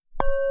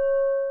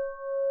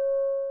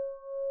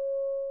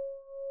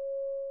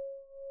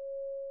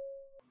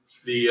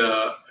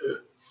The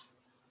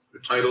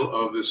title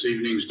of this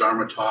evening's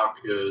Dharma talk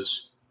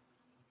is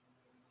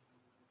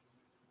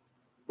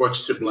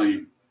What's to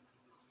Blame?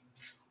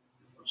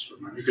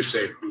 You could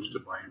say who's to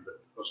blame, but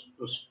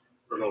let's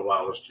for a little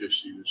while, let's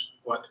just use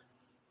what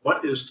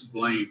is to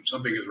blame.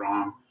 Something is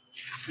wrong,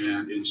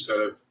 and instead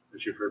of,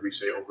 as you've heard me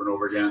say over and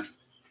over again,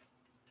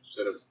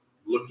 instead of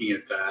looking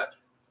at that,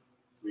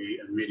 we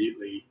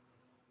immediately,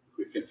 if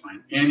we can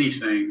find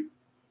anything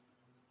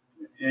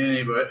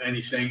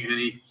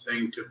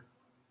to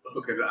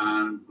hook it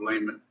on,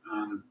 blame it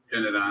on,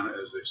 pin it on,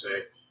 as they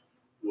say,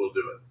 we'll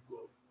do it.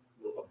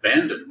 We'll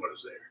abandon what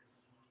is there.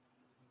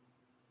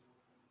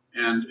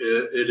 And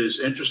it is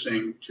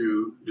interesting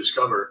to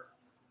discover,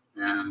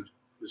 and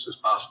this is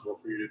possible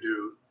for you to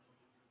do,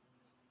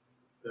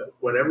 that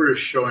whatever is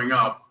showing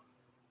up,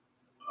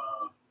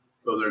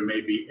 though there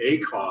may be a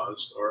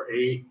cause or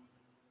a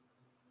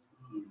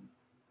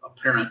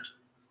apparent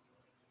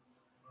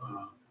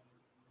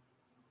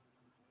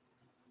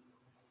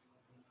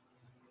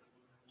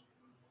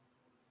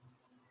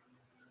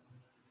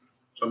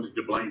something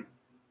to blame,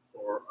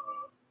 or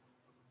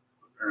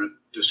apparent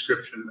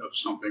description of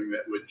something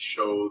that would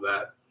show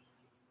that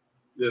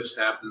this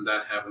happened,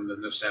 that happened,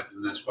 and this happened,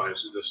 and that's why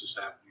this is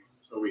happening.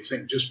 So we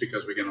think just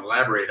because we can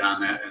elaborate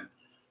on that and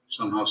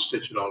somehow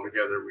stitch it all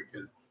together, we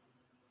can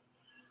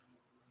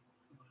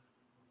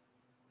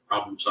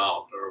problem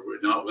solved, or we're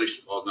not, at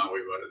least of all, now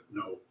we want to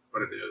know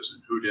what it is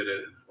and who did it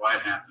and why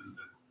it happened, and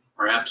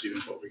perhaps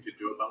even what we could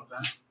do about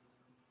that.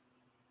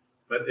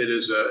 But it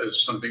is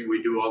something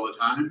we do all the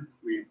time.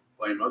 We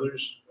blame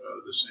others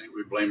the same.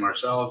 We blame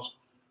ourselves.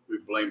 We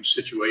blame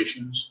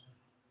situations,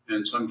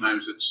 and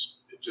sometimes it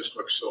just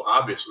looks so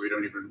obvious we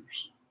don't even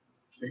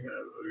think.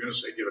 We're going to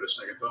say give it a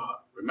second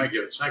thought. We might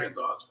give it second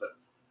thoughts, but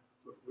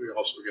we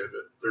also give it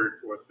third,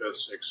 fourth, fifth,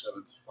 sixth,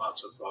 seventh,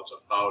 lots of thoughts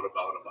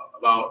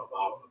about,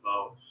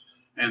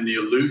 and the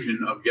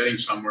illusion of getting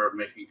somewhere, of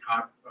making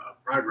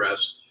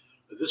progress.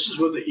 This is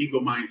what the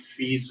ego mind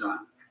feeds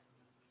on.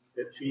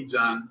 It feeds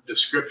on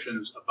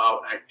descriptions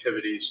about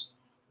activities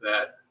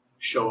that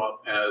show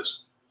up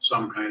as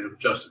some kind of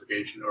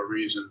justification or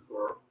reason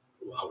for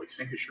how we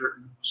think a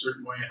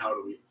certain way, how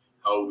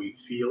we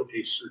feel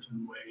a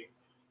certain way,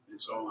 and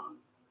so on.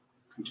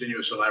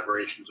 Continuous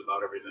elaborations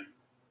about everything.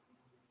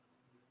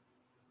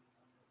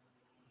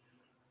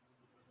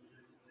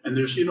 And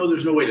there's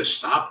no way to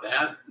stop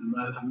that.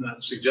 I'm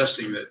not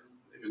suggesting that,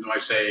 even though I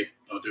say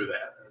don't do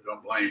that, or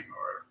don't blame,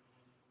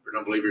 or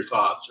don't believe your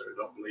thoughts, or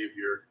don't believe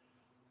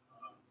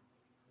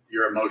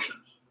your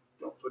emotions.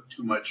 Don't put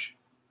too much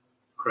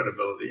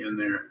credibility in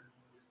there.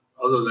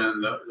 Other than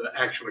the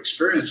actual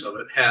experience of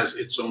it has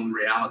its own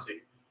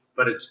reality,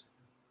 but it's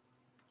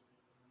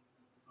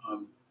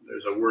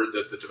there's a word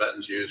that the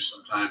Tibetans use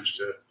sometimes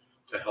to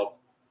help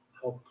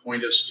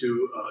point us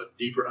to a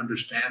deeper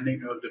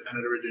understanding of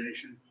dependent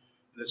origination.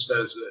 And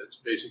it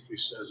basically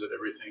says that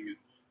everything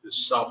is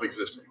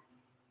self-existing.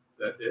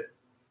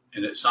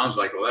 And it sounds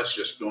like, well, that's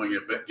just going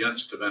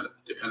against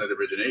dependent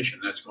origination.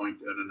 That's going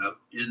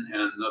in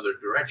another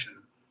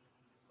direction.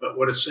 But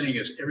what it's saying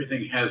is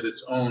everything has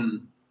its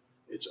own.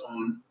 It's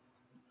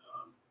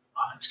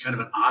kind of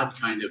an odd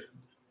kind of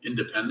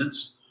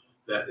independence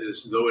that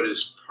is, though it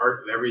is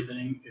part of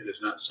everything, it is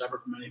not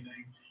separate from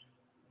anything.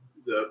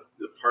 The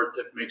part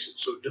that makes it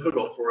so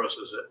difficult for us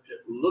is that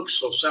it looks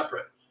so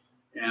separate.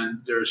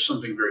 And there's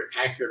something very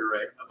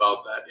accurate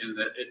about that, in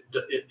that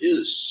it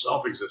is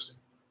self-existing.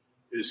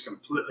 It is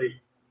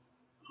completely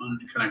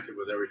unconnected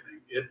with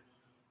everything. It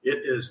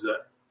is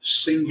the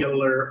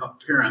singular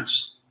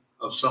appearance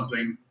of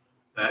something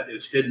that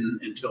is hidden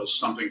until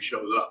something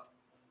shows up.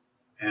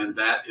 And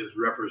that is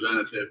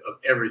representative of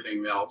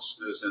everything else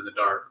that is in the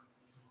dark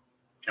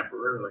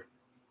temporarily.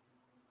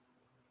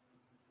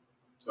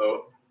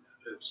 So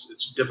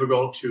it's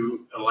difficult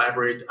to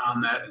elaborate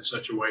on that in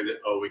such a way that,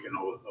 I hadn't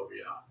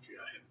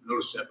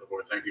noticed that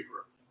before. Thank you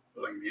for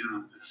filling me in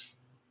on that.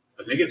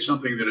 I think it's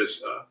something that is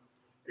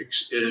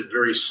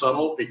very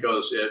subtle,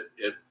 because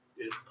it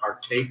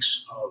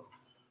partakes of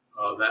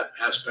that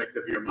aspect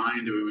of your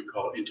mind that we would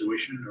call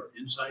intuition or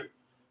insight,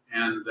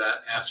 and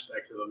that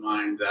aspect of the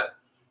mind that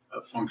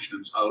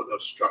functions out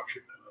of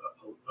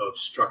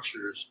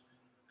structures,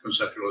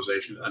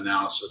 conceptualization,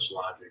 analysis,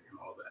 logic, and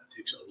all that. It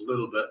takes a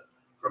little bit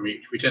from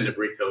each. We tend to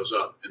break those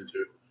up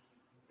into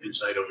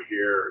insight over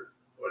here, or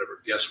whatever,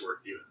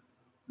 guesswork even.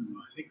 I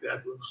think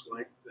that looks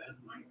like that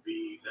might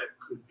be, that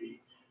could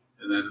be.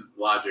 And then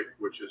logic,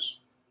 which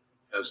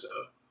has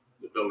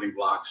the building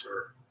blocks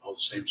are all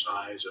the same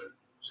size or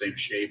same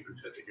shape and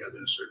fit together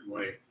in a certain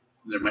way.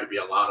 And there might be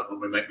a lot of them.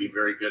 We might be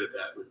very good at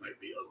that. We might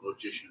be a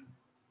logician,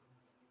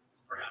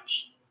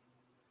 perhaps.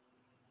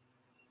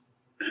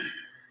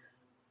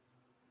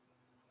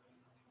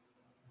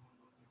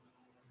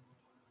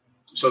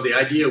 So the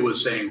idea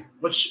was saying,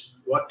 what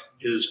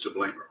is to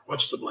blame, or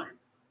what's to blame?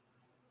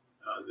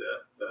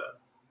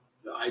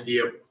 The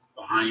idea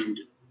behind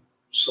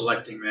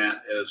selecting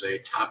that as a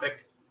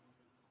topic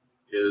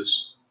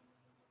is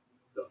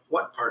the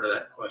what part of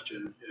that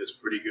question is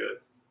pretty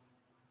good.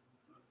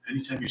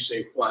 Anytime you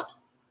say what,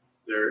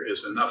 there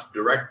is enough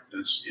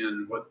directness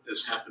in what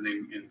is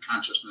happening in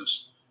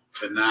consciousness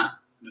to not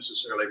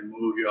necessarily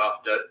move you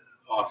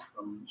off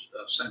from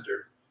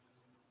center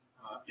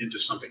into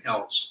something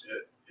else.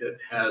 It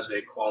has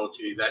a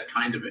quality, that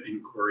kind of an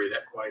inquiry,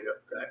 that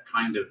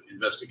kind of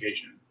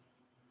investigation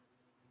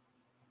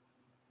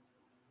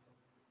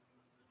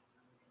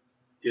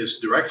is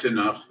direct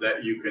enough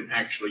that you can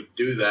actually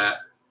do that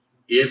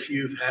if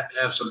you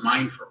have some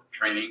mindful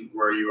training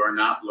where you are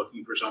not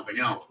looking for something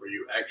else, where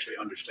you actually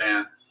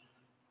understand,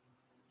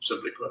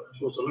 simply put, I'm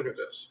supposed to look at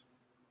this.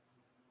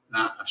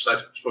 Now, I'm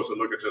supposed to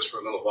look at this for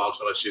a little while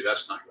till I see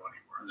that's not going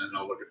anywhere, and then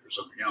I'll look at for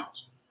something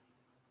else,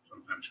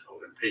 sometimes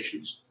called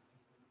impatience.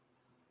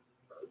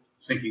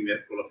 Thinking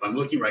that, well, if I'm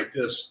looking right at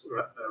this,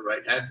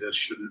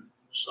 shouldn't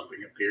something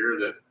appear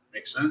that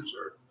makes sense,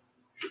 or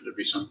should there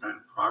be some kind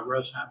of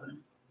progress happening?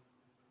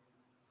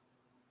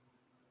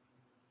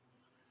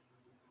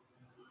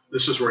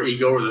 This is where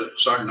ego, or the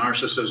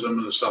narcissism,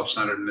 and the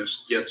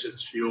self-centeredness gets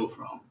its fuel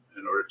from,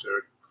 in order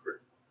to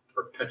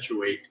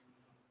perpetuate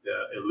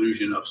the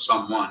illusion of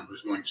someone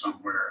who's going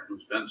somewhere and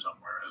who's been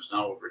somewhere and is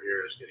now over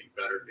here, is getting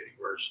better, getting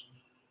worse,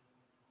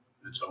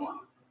 and so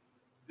on.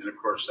 And of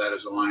course, that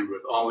is aligned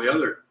with all the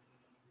other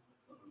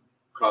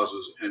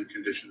causes and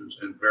conditions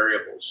and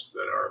variables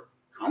that are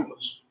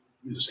countless.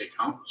 I mean, to say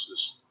countless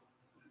is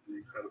an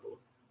incredible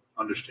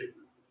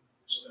understatement.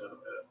 It's a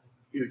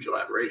huge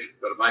elaboration.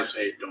 But if I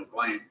say don't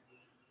blame,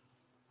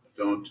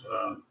 don't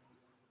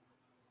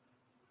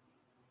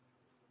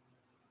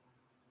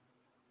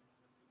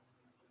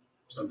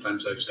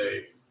sometimes I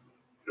say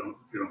you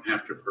don't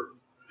have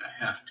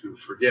to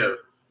forgive.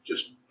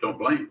 Just don't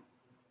blame.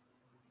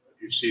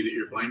 If you see that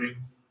you're blaming,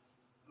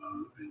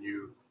 and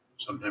you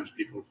sometimes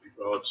people think,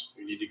 well,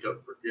 we need to go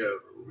forgive,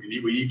 or we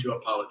need to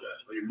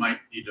apologize. Well, you might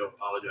need to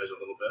apologize a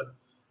little bit.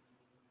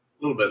 A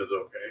little bit is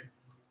okay.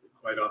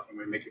 Quite often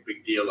we make a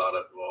big deal out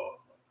of, well,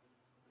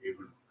 we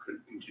even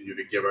couldn't continue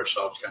to give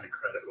ourselves kind of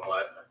credit. Well,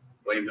 I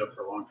blamed them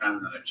for a long time,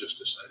 and then I just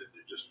decided to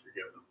just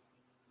forgive them.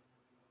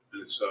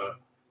 And it's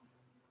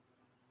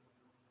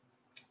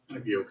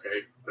might be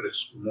okay, but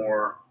it's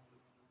more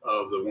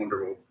of the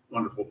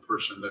wonderful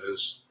person that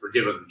has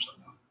forgiven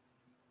someone.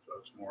 So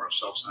it's more a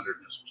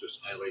self-centeredness, just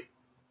highly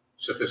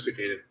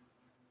sophisticated,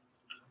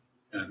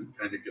 and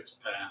kind of gets a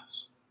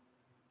pass.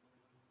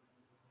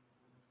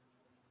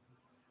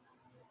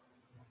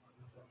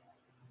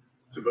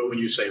 So, but when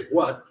you say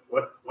what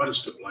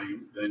is to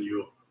blame, then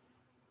you'll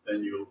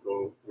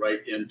go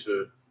right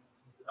into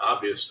the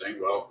obvious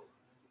thing. Well,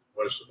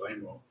 what is to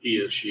blame? Well, he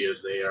is, she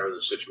is, they are,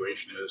 the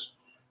situation is.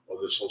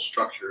 Well, this whole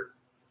structure,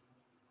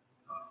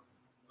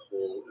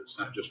 it's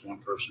not just one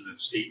person,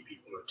 it's 8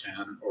 people or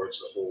 10, or it's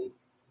the whole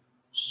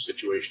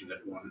situation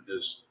that one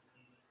is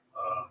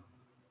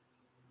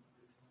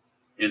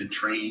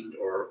entrained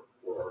or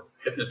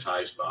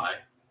hypnotized by,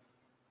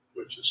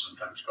 which is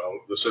sometimes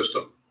called the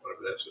system,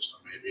 whatever that system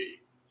may be.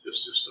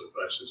 That's just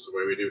the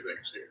way we do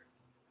things here.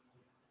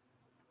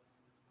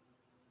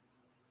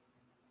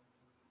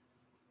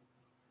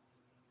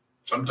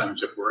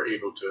 Sometimes if we're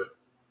able to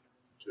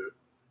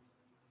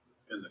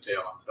pin the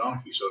tail on the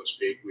donkey, so to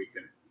speak, we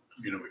can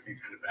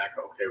kind of back,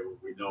 okay, well,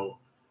 we know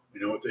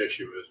what the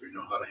issue is, we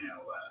know how to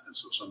handle that. And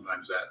so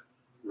sometimes that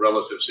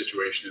relative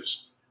situation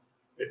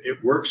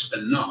it works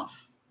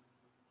enough.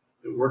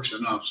 It works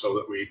enough so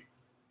that we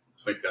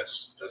think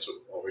that's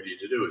all we need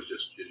to do is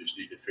you just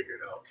need to figure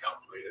it out,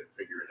 calculate it,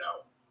 figure it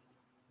out.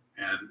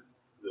 And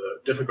the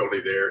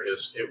difficulty there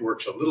is it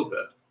works a little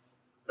bit,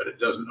 but it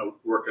doesn't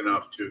work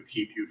enough to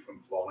keep you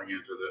from falling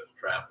into the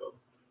trap of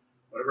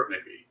whatever it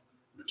may be.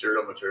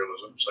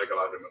 Materialism,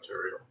 psychological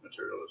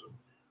materialism,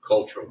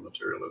 cultural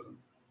materialism,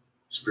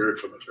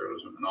 spiritual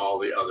materialism, and all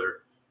the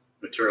other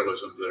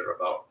materialisms that are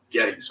about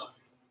getting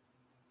something,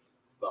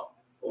 about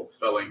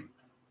fulfilling,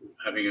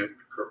 having a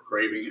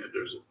craving,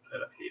 there's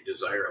a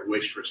desire, a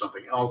wish for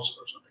something else,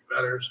 or something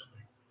better,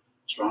 something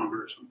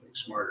stronger, something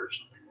smarter,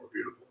 something more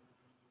beautiful,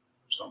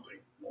 something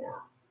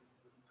more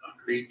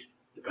concrete,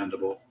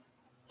 dependable.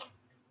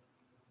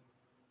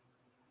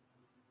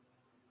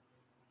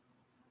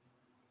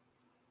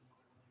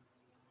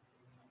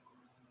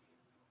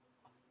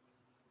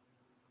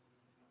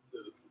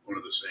 One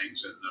of the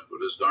sayings in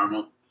Buddha's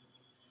Dharma,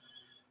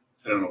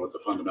 I don't know what the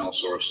fundamental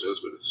source is,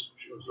 but it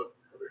shows up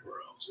everywhere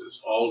else, is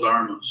all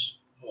dharmas,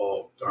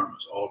 all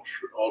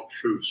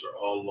truths, or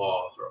all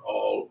laws, or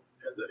all,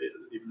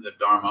 even the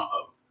dharma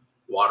of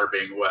water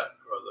being wet,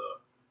 or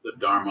the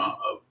dharma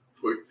of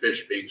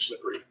fish being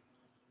slippery,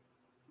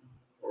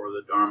 or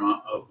the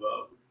dharma of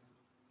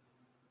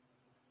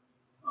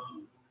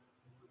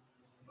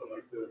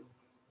like the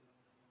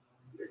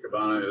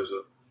ikebana is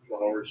a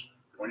flowers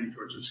pointing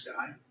towards the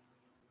sky.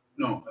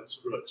 No, that's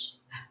the roots.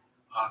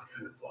 Odd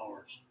kind of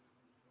flowers.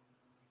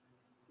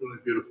 Really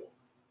beautiful.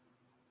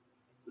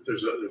 But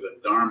there's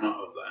a dharma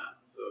of that.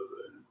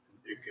 In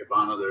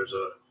Ikebana, there's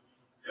a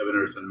heaven,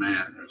 earth, and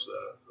man. There's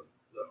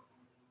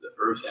the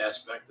earth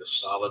aspect, the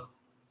solid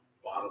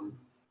bottom.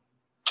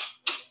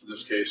 In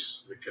this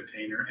case, the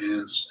container,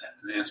 and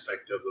an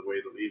aspect of the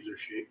way the leaves are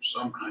shaped.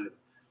 Some kind of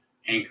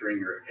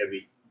anchoring or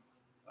heavy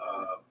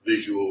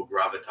visual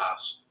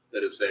gravitas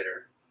that is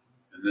there.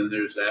 And then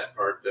there's that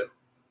part that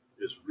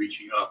is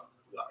reaching up,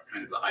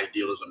 kind of the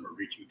idealism or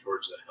reaching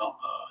towards the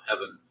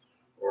heaven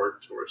or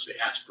towards the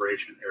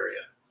aspiration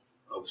area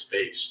of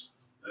space.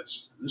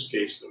 That's, in this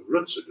case, the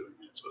roots are doing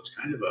that. So it's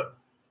kind of a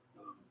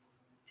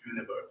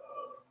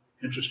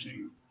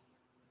interesting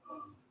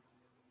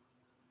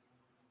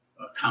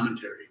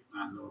commentary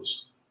on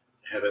those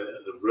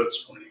the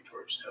roots pointing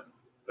towards heaven.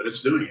 But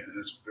it's doing it, and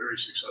it's very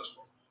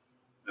successful.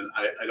 And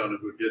I don't know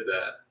who did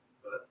that,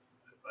 but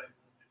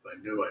if I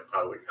knew, I'd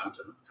probably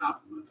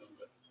compliment them.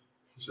 But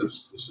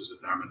since this is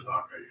a Dharma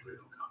talk, I usually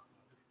don't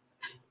compliment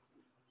them.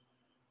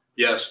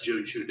 Yes,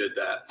 June Chu did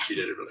that. She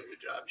did a really good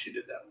job. She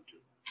did that one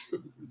too.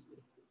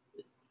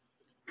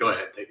 Go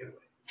ahead, take it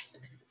away.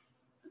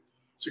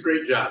 It's a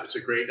great job.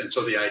 And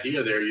so the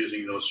idea there,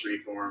 using those three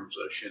forms,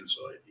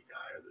 Shinsoi,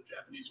 Ikai, are the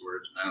Japanese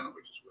words, and I don't know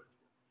which is which.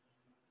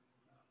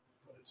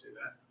 I'd say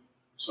that.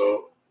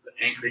 So the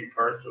anchoring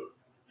part,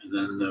 and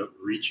then the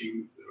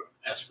reaching,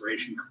 the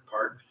aspiration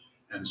part,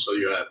 and so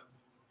you have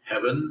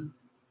heaven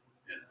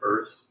and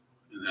earth,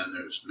 and then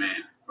there's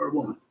man or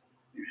woman.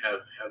 You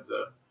have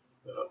the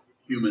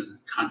human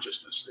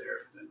consciousness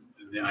there,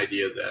 and the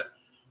idea that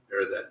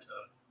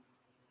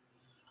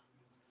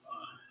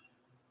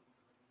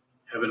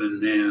heaven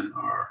and man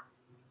are,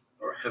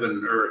 or heaven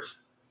and earth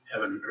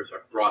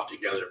are brought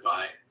together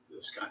by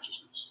this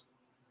consciousness.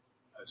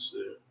 That's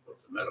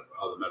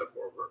how the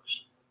metaphor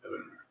works.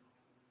 Heaven and earth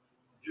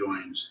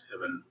joins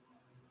heaven.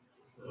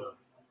 The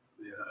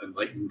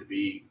enlightened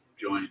being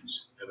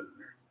joins heaven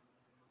and earth.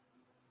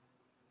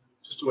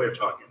 Just a way of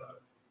talking about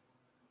it.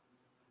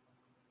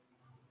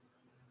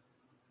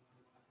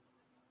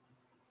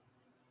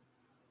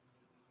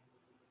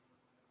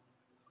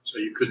 So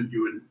you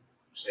wouldn't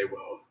say,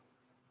 well,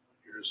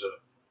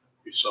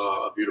 you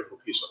saw a beautiful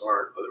piece of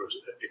art, whether it was a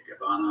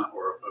ikebana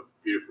or a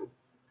beautiful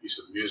piece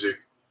of music,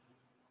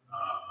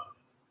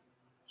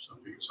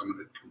 something someone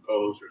had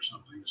composed or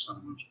something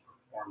someone's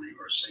performing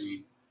or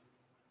singing.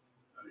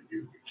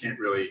 You can't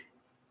really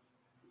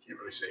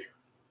say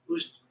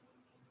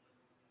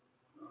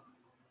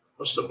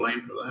what's the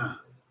blame for that?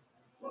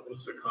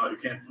 What's the cause? You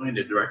can't find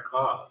a direct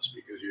cause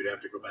because you'd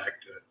have to go back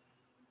to,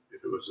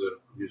 if it was a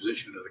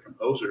musician or the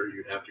composer,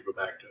 you'd have to go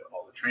back to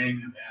all the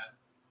training they've had.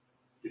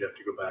 You'd have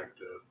to go back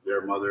to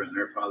their mother and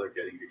their father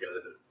getting together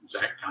at the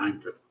exact time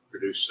to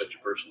produce such a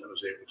person that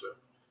was able to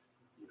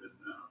even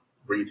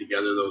bring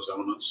together those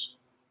elements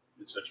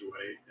in such a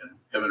way. And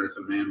heaven, earth,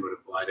 and man would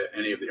apply to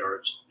any of the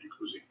arts,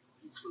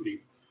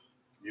 including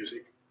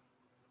music.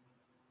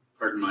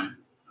 Pardon my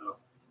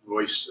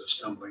voice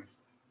stumbling.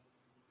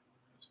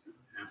 It's been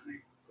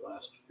happening for the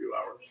last few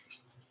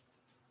hours.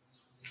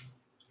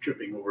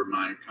 Tripping over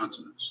my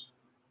consonants.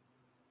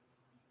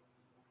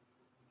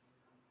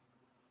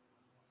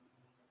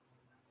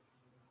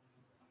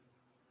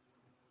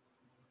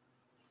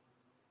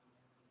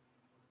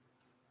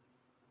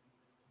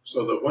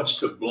 So the what's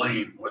to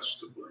blame? What's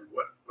to blame?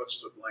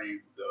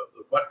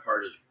 The what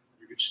part is,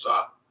 you could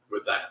stop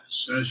with that. As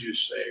soon as you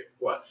say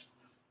what,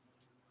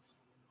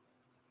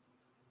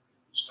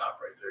 stop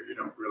right there. You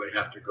don't really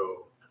have to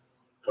go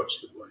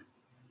what's to blame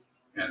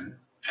and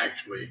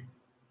actually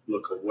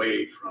look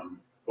away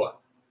from what.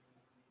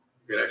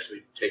 You could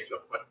actually take the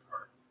what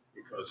part,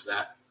 because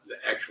the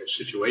actual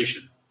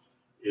situation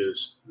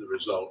is the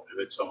result of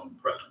its own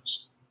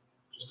presence.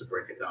 Just to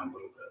break it down a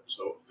little bit.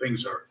 So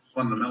things are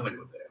fundamentally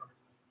what they are.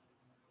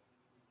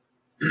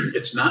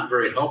 It's not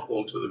very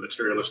helpful to the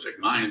materialistic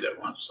mind that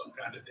wants some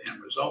kind of damn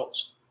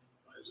results.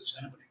 Why is this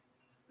happening?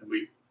 And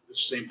the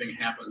same thing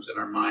happens in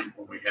our mind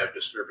when we have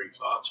disturbing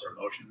thoughts or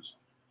emotions.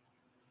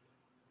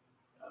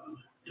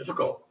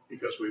 Difficult,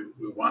 because we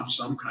want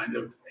some kind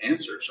of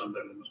answer. There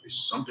must be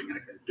something I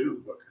can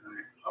do.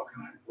 How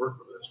can I work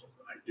with this? What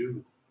can I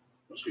do?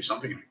 Must be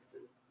something I can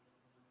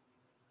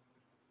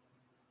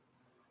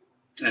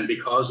do. And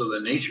because of the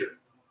nature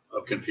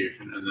of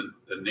confusion and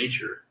the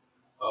nature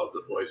of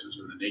the poisons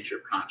and the nature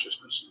of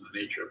consciousness and the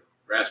nature of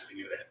grasping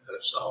it at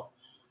itself,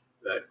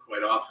 that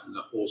quite often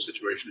the whole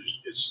situation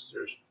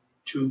there's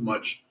too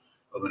much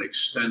of an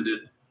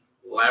extended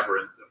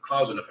labyrinth of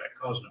cause and effect,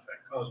 cause and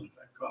effect, cause and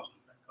effect, cause and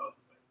effect, cause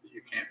and effect.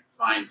 You can't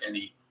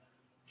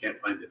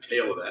find the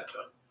tail of that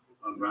to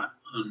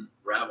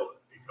unravel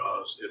it,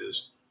 because it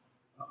is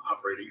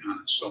operating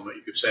on so much.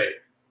 You could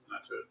say,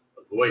 not to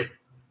avoid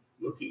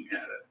looking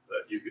at it,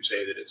 but you could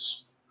say that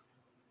it's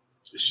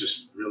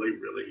just really,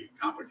 really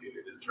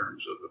complicated in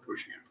terms of the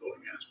pushing and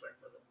pulling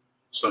aspect of it.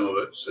 Some of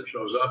it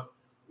shows up.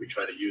 We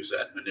try to use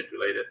that and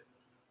manipulate it.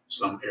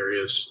 Some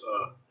areas,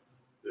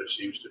 there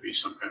seems to be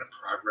some kind of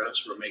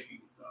progress we're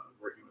making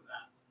working with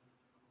that.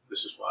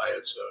 This is why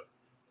it's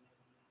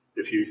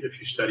if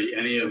you study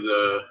any of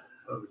the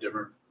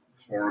different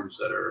forms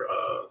that are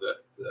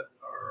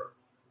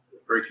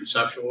very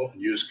conceptual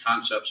and use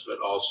concepts, but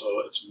also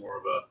it's more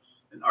of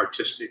an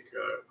artistic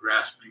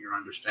grasping or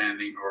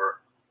understanding, or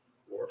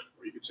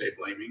you could say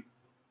blaming,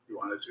 if you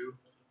wanted to.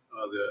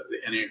 The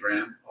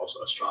Enneagram,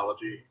 also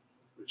astrology,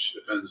 which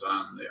depends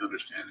on the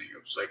understanding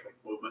of cyclic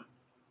movement,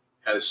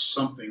 has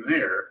something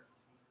there,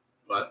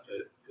 but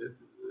the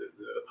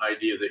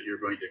idea that you're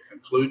going to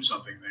conclude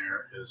something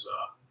there is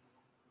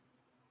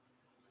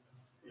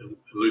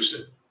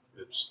elusive.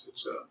 It's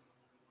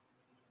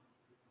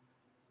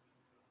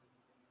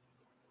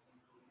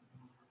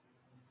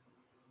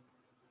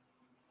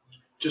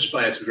just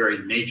by its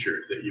very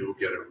nature that you will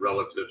get a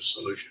relative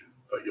solution,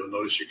 but you'll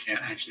notice you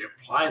can't actually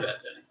apply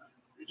that to anything.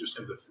 You just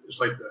have it's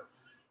like the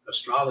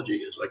astrology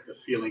is like the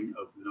feeling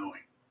of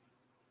knowing.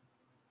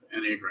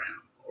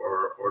 Enneagram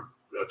or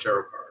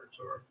tarot cards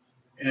or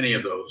any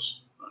of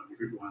those. You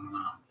could go on and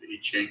on. The I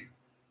Ching,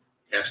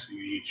 casting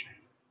the I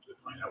Ching to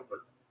find out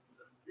what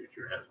the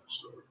future has in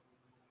store.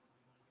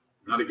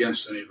 I'm not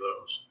against any of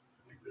those.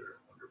 I think they're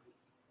wonderful.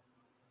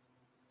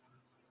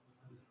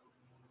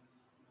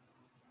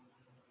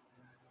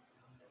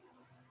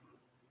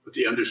 But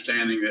the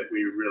understanding that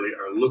we really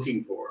are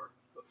looking for,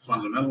 the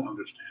fundamental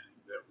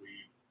understanding that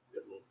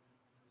will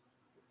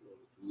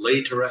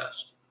lay to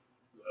rest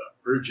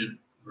the urgent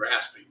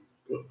grasping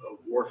of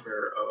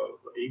warfare of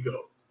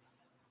ego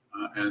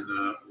and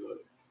the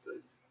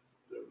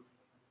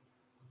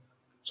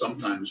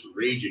sometimes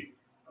raging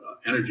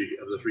energy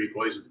of the three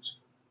poisons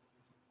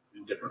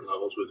in different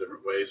levels with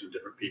different ways and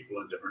different people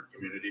and different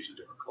communities and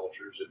different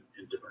cultures and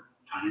in different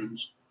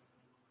times.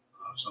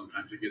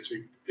 Sometimes it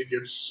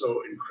gets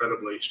so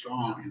incredibly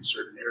strong in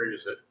certain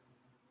areas that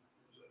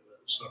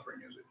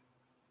suffering is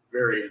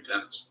very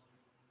intense.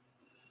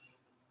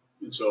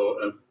 And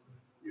so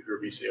you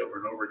heard me say over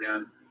and over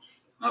again,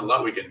 not a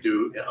lot we can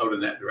do out in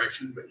that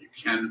direction, but you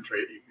can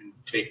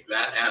take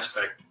that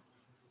aspect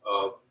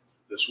of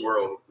this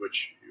world,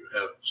 which you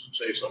have some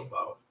say-so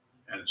about,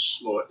 and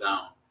slow it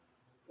down,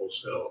 hold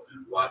still,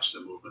 and watch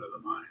the movement of the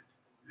mind,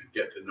 and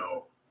get to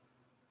know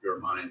your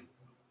mind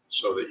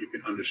so that you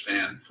can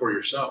understand for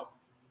yourself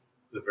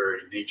the very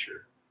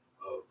nature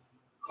of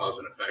cause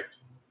and effect,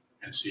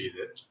 and see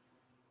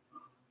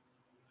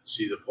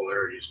the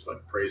polarities,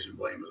 like praise and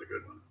blame is a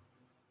good one.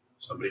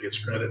 Somebody gets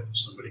credit,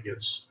 somebody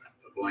gets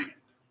blame.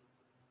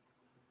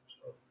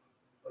 So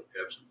I'd like to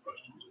have some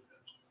questions.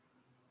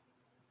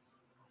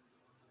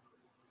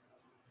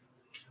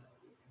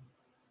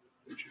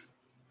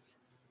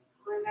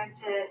 Going back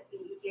to the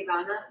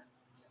Ikebana.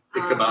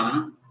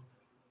 Ikebana?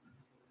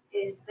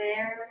 Is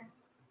there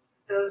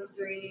those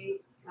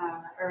three,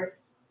 earth,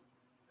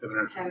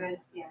 heaven,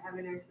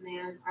 earth,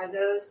 man, are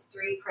those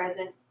three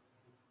present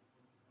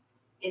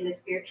in the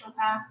spiritual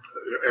path?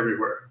 They're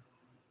everywhere.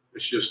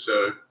 It's just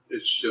a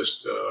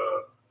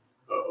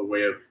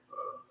way of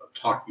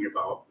talking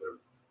about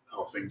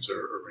how things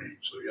are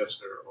arranged. So yes,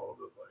 they're all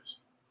over the place.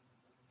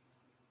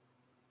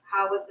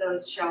 How would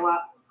those show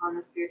up on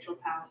the spiritual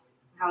path?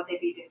 How would they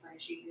be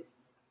differentiated?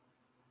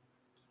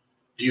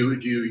 Do you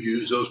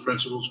use those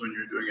principles when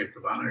you're doing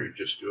Ikebana, or you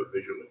just do it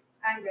visually?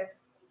 Kind of.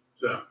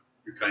 So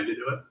you kind of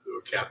do it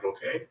with a capital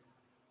K?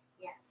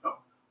 Yeah. Oh,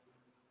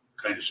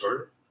 kind of,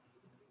 sort of.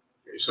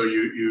 Okay, so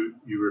you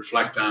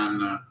reflect on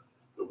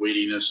the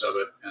weightiness of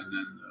it, and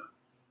then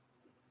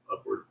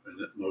upward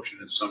motion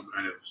in some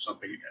kind of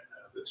something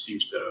that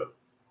seems to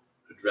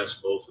address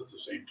both at the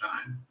same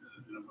time.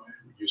 In a way.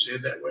 Would you say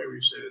it that way, or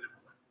you say it a different way?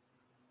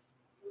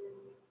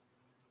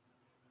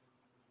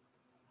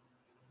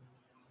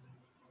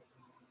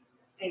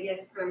 I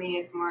guess for me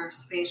it's more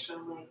spatial,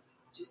 like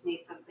just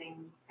need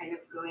something kind of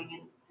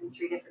going in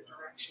three different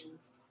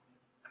directions.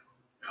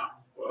 Yeah,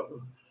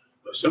 well,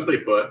 simply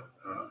put,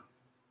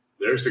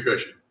 there's the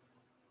cushion,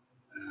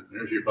 and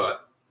there's your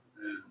butt,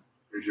 and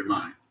here's your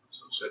mind.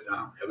 So sit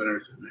down, heaven,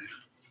 earth, and man.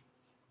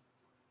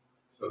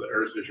 So the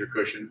earth is your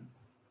cushion,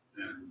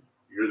 and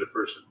you're the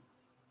person,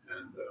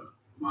 and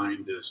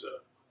mind is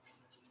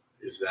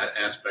that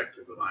aspect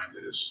of the mind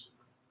that is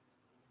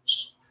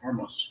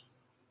formless.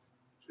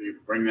 So you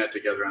bring that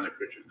together on the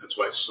cushion. That's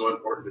why it's so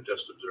important to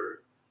just observe,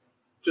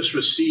 just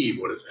receive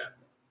what is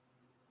happening,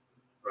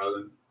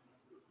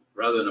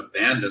 rather than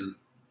abandon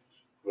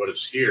what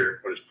is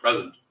here, what is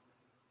present,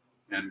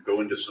 and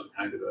go into some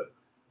kind of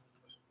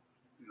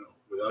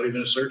without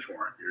even a search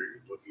warrant.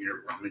 You're looking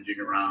at rummaging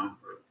around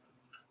for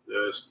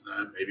this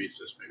and that. Maybe it's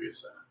this, maybe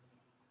it's that.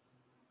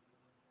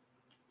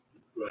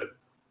 Go ahead.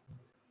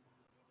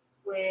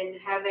 When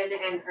heaven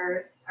and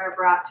earth are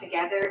brought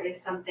together,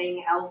 is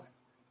something else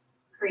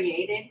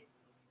created?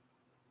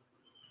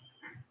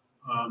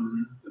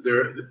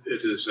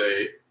 It is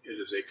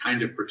a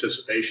kind of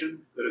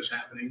participation that is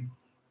happening,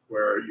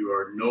 where you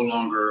are no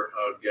longer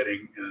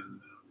getting in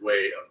the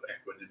way of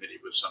equanimity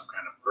with some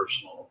kind of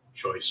personal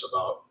choice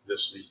about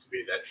this needs to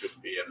be, that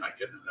shouldn't be, I'm not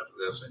getting enough of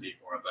this, I need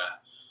more of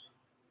that.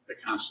 The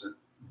constant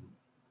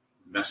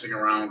messing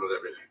around with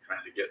everything,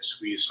 trying to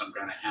squeeze some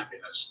kind of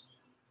happiness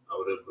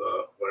out of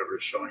whatever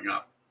is showing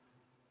up.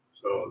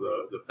 So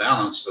the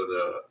balance of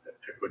the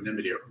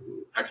equanimity, or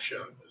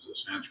upeksha is the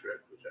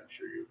Sanskrit, which I'm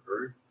sure you've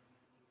heard,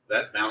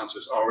 that balance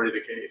is already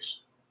the case.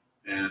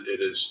 And it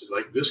is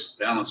like this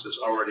balance is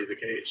already the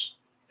case.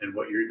 And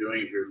what you're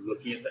doing is you're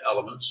looking at the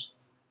elements,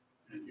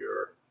 and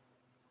you're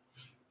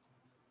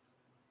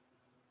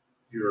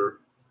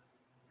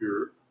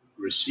you're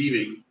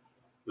receiving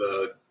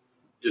the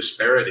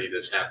disparity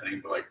that's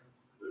happening, like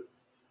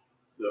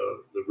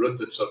the root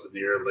that's up in the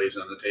air lays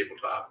on the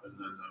tabletop, and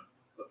then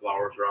the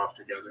flowers are off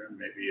together, and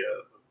maybe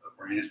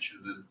a branch,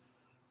 and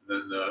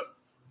then the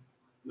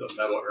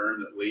metal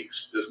urn that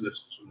leaks. Isn't it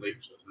some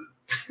leaks, isn't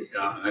it?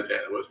 Yeah, and I tell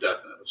you, it was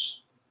definite. It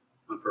was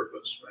on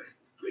purpose, right?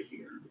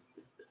 Leaking urn.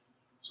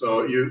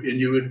 So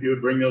you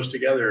would bring those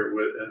together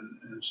with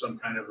and some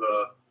kind of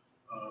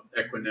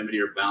equanimity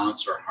or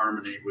balance or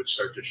harmony would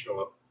start to show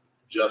up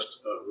just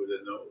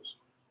within those.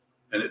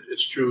 And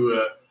it's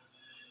true.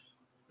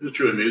 It's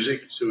true in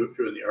music. It's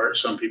true in the arts.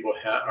 Some people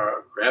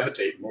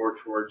gravitate more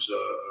towards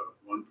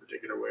one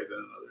particular way than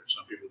another.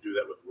 Some people do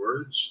that with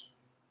words.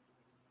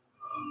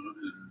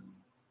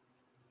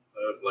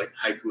 Like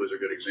haiku is a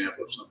good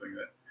example of something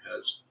that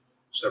has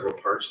several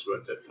parts to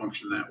it that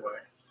function that way.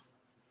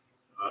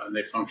 And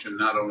they function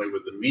not only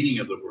with the meaning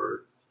of the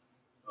word,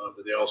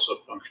 but they also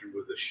function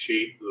with the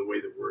shape, the way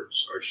the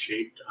words are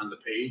shaped on the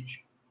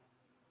page.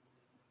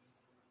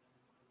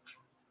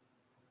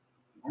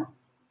 More?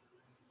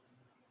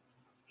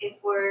 If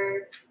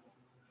we're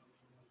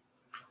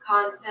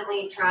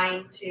constantly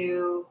trying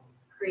to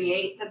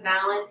create the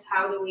balance,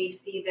 how do we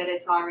see that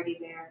it's already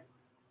there?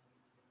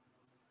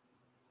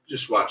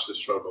 Just watch the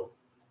struggle.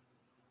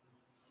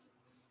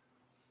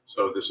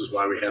 So this is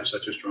why we have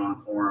such a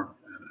strong form,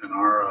 and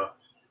our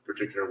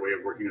particular way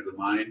of working with the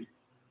mind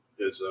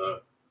is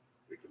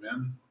we come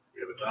in,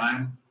 we have a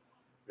time,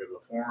 we have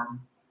a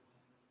form,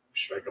 we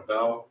strike a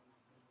bell,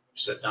 we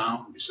sit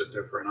down, we sit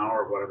there for an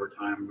hour, whatever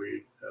time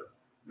we have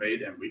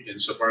made, and we,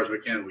 insofar as we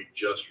can, we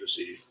just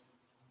receive.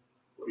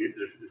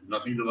 There's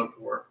nothing to look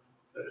for.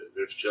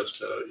 There's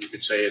just, you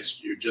could say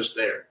you're just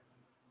there.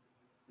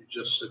 You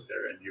just sit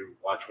there and you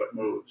watch what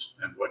moves,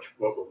 and what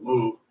will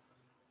move,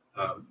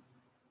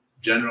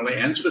 generally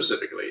and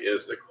specifically,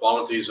 is the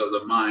qualities of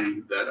the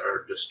mind that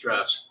are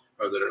distressed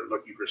or that are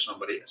looking for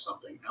something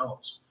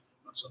else.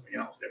 Not something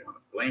else. They want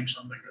to blame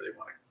something, or they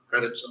want to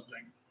credit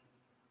something.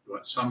 They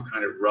want some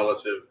kind of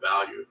relative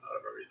value out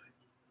of everything.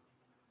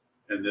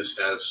 And this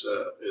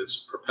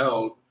is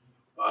propelled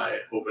by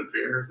hope and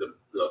fear,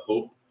 the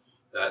hope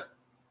that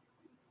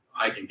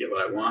I can get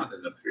what I want,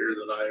 and the fear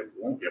that I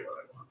won't get what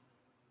I want.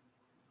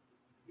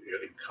 You're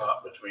getting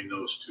caught between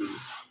those two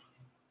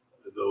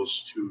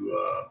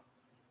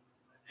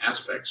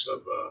aspects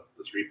of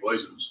the three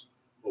poisons: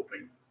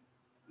 hoping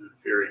and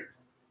fearing,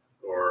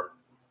 or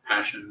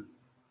passion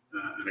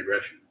and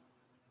aggression.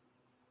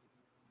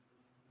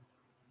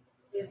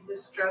 Is the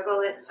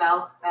struggle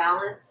itself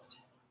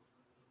balanced?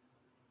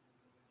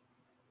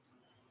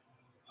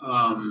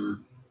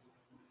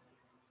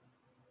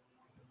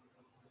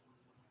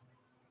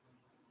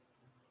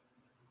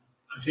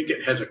 I think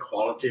it has a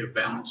quality of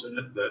balance in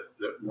it that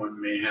one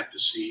may have to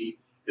see.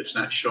 It's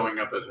not showing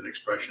up as an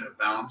expression of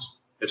balance.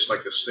 It's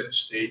like a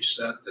stage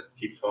set that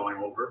keeps falling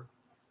over.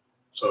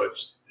 So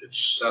it's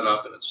set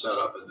up and it's set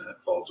up, and then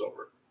it falls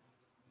over.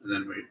 And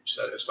then we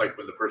set. It's like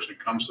when the person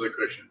comes to the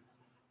cushion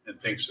and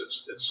thinks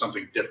it's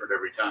something different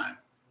every time.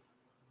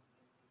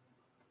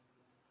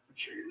 I'm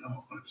sure you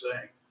know what I'm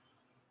saying.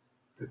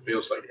 It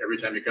feels like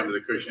every time you come to the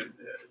cushion,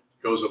 it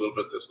goes a little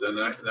bit this, then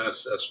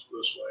it's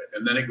this way,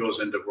 and then it goes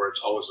into where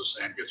it's always the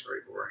same, gets very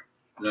boring,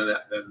 and then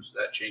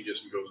that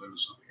changes and goes into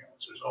something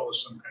else. There's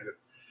always some kind of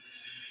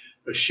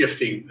a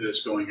shifting that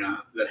is going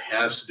on that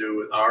has to do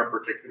with our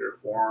particular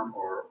form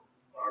or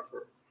our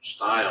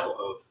style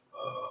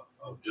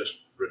of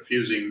just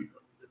refusing,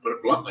 to put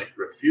it bluntly,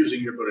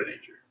 refusing your Buddha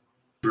nature,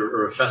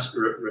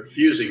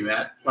 refusing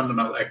that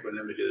fundamental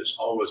equanimity that's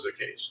always the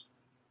case.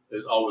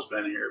 It's always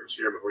been here. It was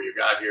here before you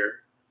got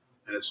here,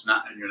 and it's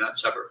not. And you're not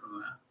separate from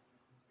that.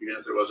 Even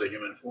if there was a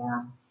human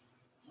form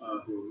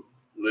who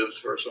lives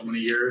for so many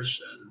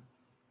years and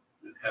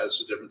has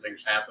different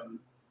things happen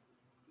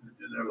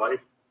in their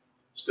life,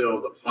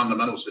 still the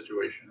fundamental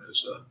situation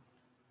is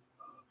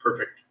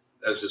perfect,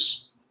 as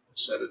is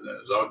said in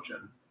the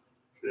Dzogchen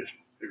tradition,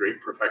 the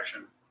great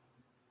perfection.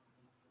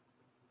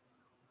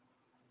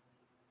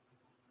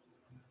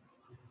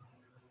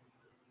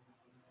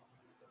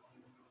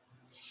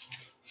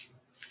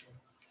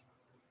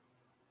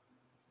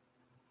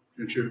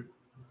 True.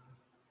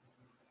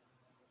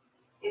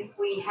 If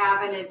we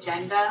have an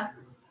agenda,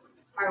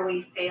 are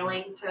we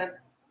failing to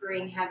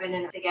bring heaven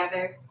and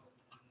together?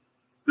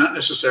 Not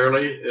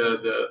necessarily.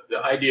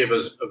 The idea of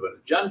an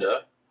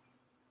agenda,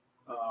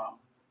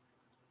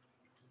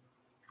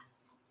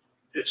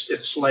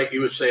 it's like,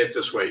 you would say it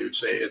this way. You would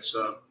say it's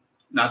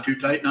not too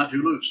tight, not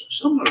too loose.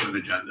 Somewhat of an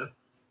agenda,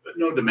 but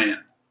no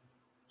demand.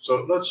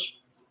 So let's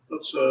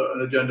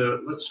an agenda.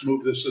 Let's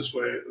move this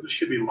way. This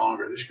should be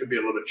longer. This should be a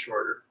little bit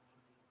shorter.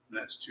 And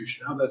that's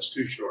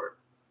too short.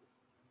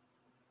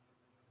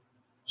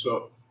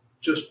 So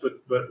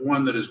but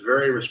one that is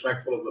very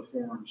respectful of the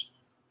forms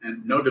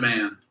and no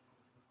demand.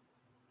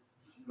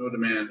 No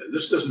demand. And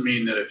this doesn't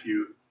mean that if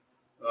you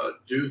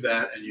do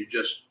that and you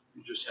just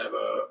have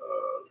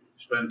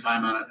spend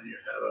time on it, and you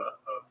have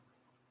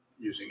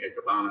using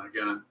Ekabana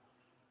again,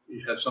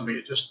 you have something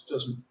that just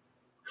doesn't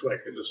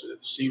click. It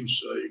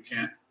seems you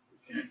can't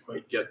can't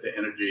quite get the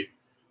energy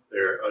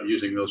there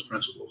using those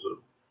principles of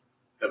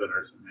heaven,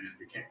 earth, and man.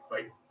 You can't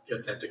quite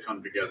get that to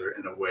come together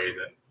in a way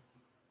that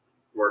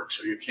works.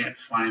 So you can't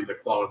find the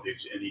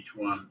qualities in each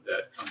one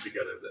that come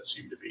together that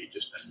seem to be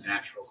just a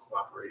natural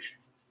cooperation.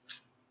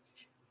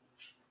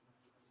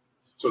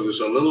 So there's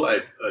a little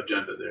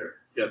agenda there.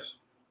 Yes?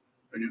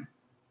 Did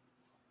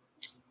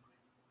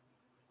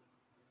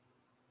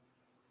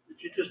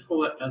you just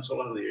pull that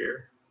pencil out of the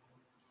air?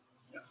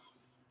 Yeah.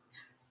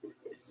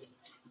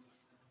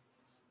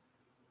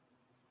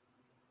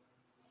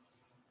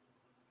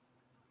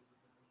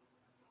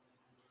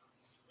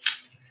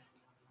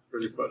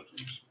 Further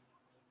questions?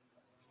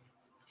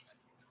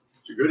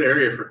 It's a good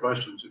area for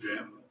questions if you have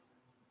them.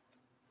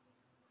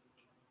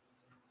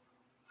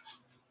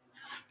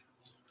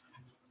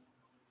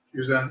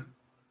 Suzanne?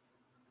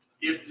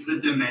 If the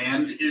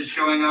demand is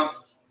showing up,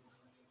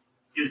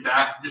 is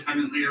that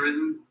dependently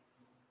arisen?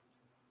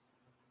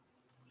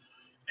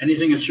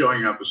 Anything that's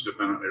showing up is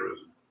dependently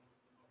arisen.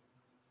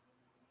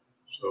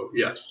 So,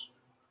 yes.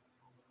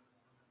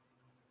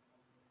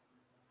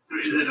 So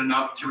is it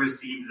enough to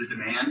receive the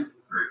demand?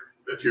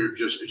 Or? If you're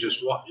just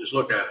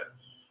look at it.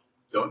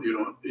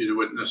 You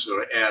wouldn't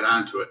necessarily add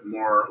on to it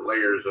more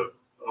layers of,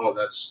 oh,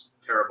 that's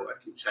terrible, that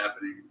keeps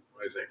happening.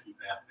 Why does that keep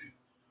happening?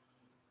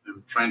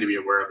 I'm trying to be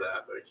aware of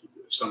that, but I keep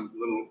some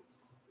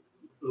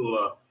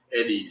little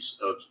eddies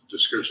of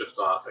discursive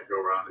thought that go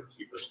around and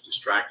keep us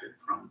distracted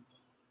from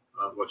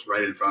what's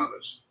right in front of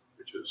us,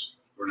 which is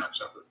we're not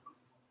separate from.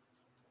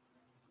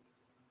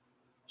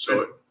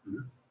 So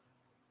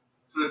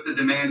if the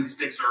demand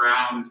sticks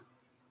around,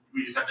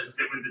 we just have to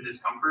sit with the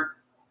discomfort?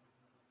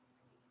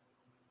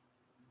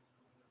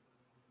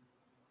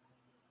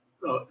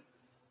 Well,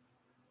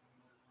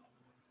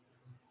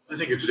 I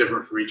think it's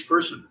different for each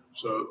person.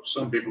 So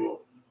some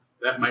people,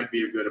 that might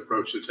be a good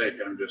approach to take.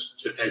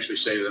 To actually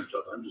say to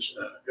themselves, I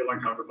feel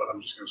uncomfortable, but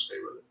I'm just going to stay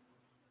with it.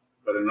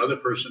 But another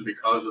person,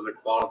 because of the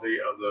quality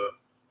of the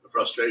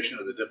frustration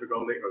or the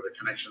difficulty or the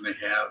connection they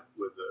have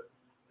with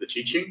the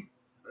teaching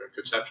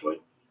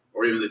conceptually,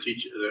 or even the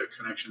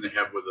connection they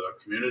have with the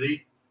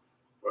community,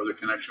 or the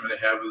connection they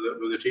have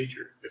with the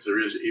teacher. If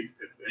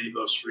any of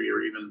those three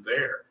are even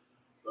there,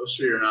 those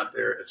three are not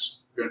there, it's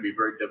going to be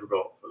very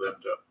difficult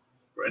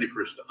for any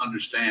person to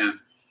understand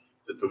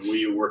that the way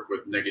you work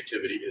with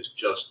negativity is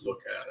just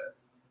look at it,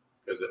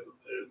 because it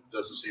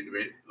doesn't seem to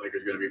me like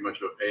there's going to be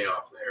much of a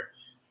payoff there.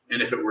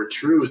 And if it were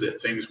true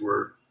that things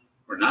were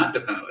not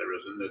dependently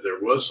arisen, that there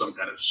was some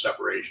kind of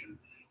separation,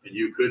 and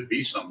you could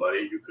be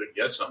somebody, you could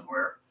get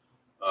somewhere,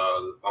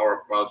 the power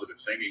of positive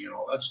thinking and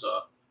all that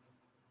stuff,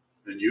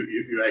 and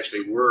you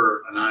actually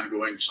were an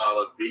ongoing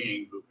solid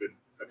being who could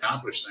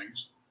accomplish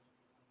things,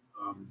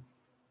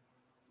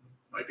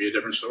 might be a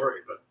different story,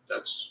 but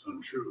that's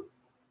untrue.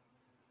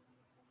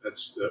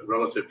 That's the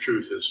relative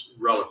truth is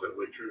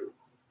relatively true.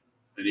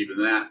 And even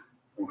that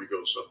only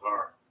goes so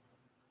far.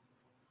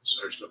 It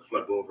starts to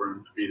flip over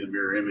and be the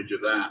mirror image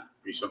of that,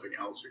 be something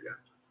else again.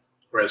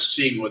 Whereas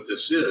seeing what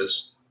this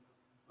is,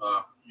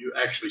 you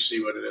actually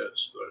see what it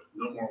is. There's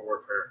no more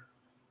warfare.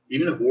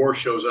 Even if war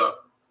shows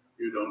up,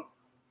 you don't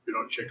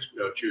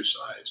choose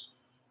sides.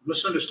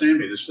 Misunderstand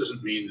me, this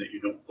doesn't mean that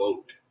you don't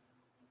vote.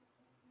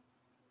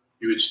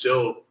 You would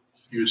still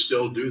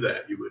do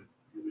that. You would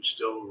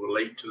still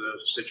relate to the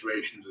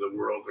situation, to the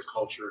world, the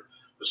culture,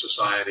 the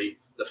society,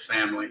 the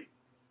family,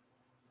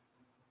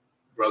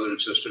 brother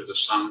and sister, the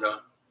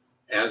Sangha,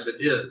 as it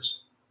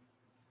is.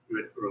 You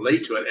would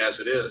relate to it as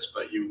it is,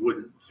 but you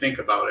wouldn't think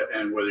about it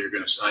and whether you're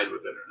going to side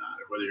with it or not,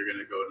 or whether you're going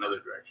to go another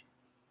direction.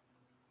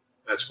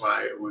 That's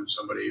why when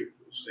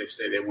they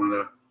say they want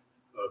to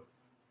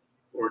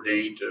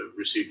ordain to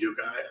receive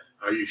Dukkha,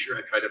 are you sure?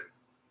 I try to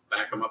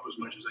back them up as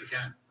much as I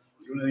can.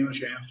 Do anything else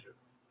you have to.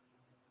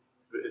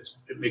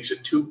 It makes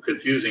it too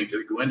confusing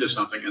to go into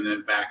something and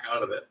then back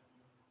out of it.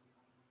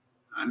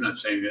 I'm not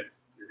saying that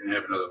you're going to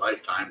have another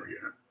lifetime or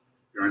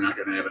you're not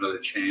going to have another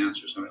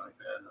chance or something like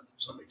that,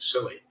 something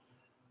silly.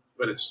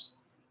 But there's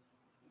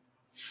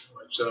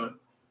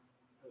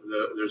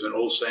an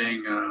old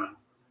saying that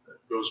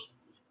goes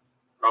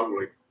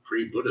probably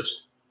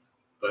pre-Buddhist,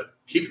 but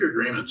keep your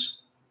agreements.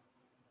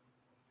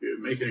 If you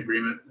make an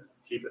agreement,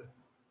 keep it.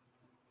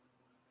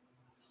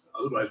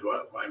 Otherwise,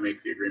 why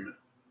make the agreement?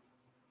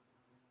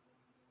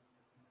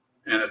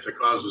 And if the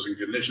causes and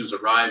conditions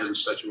arrive in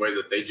such a way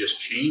that they just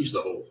change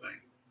the whole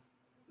thing,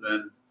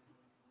 then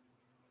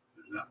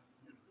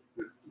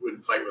we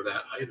wouldn't fight with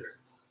that either.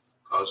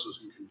 Causes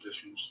and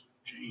conditions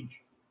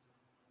change.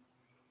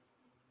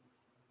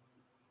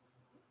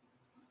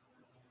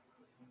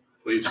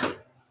 Please.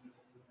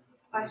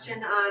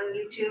 Question on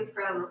YouTube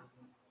from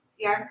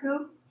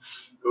Bjarku.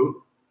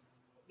 Who?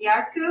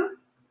 Bjarku.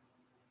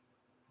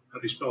 How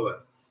do you spell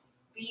that?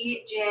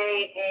 Bjarku.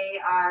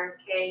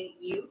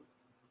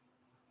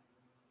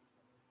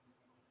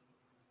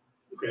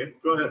 Okay,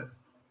 go ahead.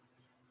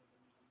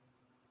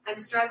 I'm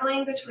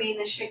struggling between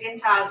the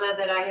Shikantaza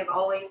that I have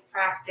always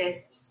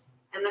practiced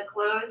and the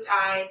closed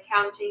eye,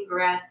 counting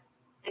breath,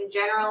 and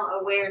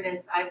general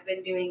awareness I've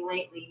been doing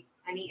lately.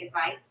 Any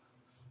advice?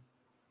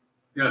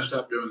 Yeah,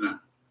 stop doing that.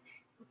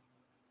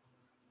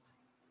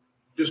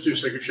 Just do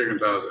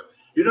shikantaza.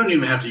 You don't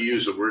even have to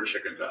use the word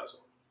shikantaza.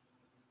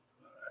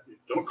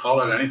 Don't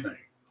call it anything.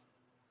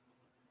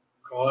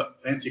 Call it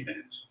fancy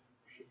pants.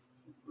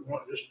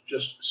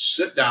 Just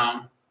sit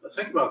down.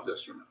 Think about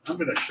this for a minute. I'm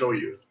going to show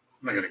you.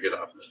 I'm not going to get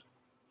off this.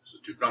 This is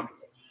too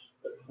comfortable.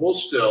 But hold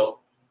still.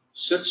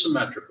 Sit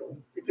symmetrical.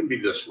 It can be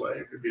this way.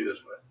 It could be this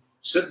way.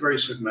 Sit very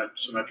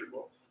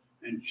symmetrical.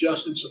 And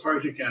just insofar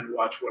as you can,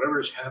 watch whatever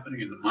is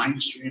happening in the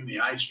mind stream, the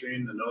eye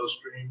stream, the nose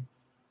stream,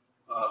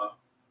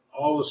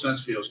 all the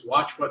sense fields.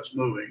 Watch what's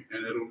moving,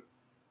 and it'll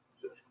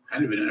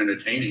kind of be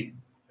entertaining.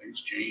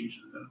 Things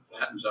change, and then it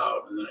flattens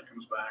out, and then it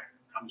comes back,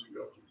 and comes and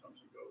goes, and comes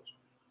and goes.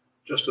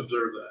 Just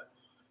observe that.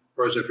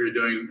 Whereas if you're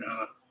doing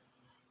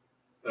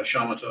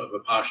shamatha,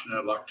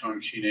 vipassana,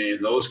 lakton, shine,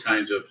 and those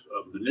kinds of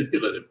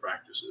manipulative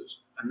practices,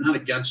 I'm not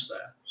against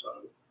that. So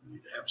you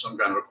need to have some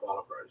kind of a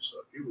qualifier. So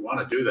if you want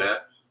to do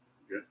that,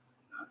 you're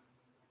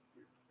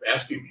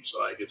asking me,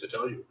 so I get to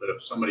tell you. But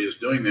if somebody is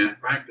doing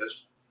that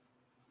practice,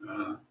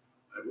 I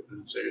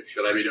would say,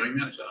 should I be doing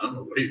that? I said, I don't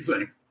know. What do you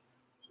think?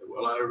 I said,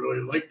 well, I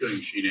really like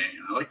doing shine,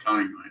 and I like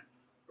counting my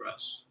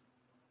breaths.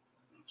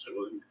 I said,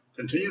 well, then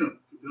continue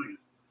doing it.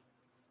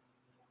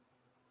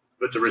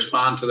 But to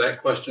respond to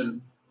that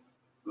question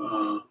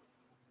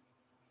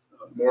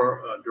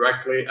more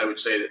directly, I would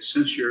say that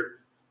since you're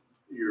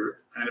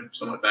kind of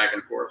somewhat back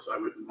and forth,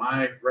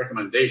 my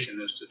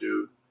recommendation is to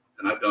do,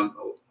 and I've done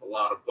a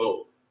lot of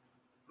both.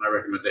 My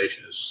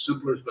recommendation is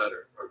simpler is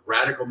better. A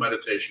radical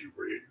meditation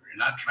where you're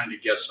not trying to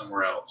get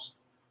somewhere else.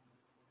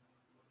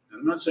 And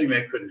I'm not saying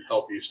that couldn't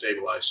help you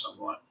stabilize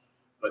somewhat,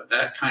 but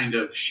that kind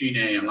of shine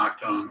and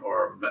lakton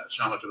or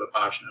shamatha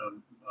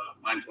vipassana,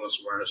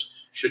 mindfulness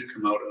awareness should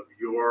come out of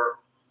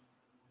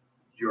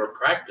your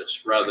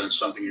practice rather than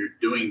something you're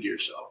doing to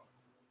yourself,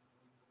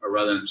 or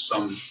rather than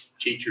some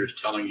teachers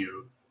telling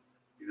you,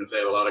 if they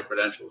have a lot of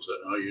credentials, that,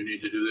 oh, you need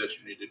to do this,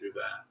 you need to do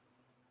that,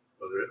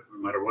 no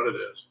matter what it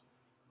is.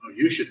 Oh,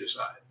 you should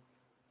decide.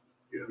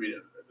 If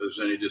there's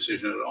any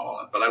decision at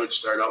all. But I would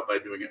start out by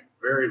doing it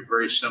very,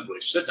 very simply.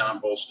 Sit down,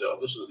 hold still.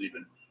 This isn't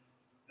even,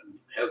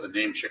 it has the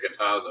name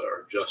shikantaza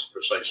or just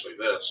precisely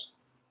this,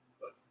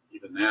 but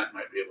even that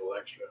might be a little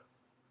extra.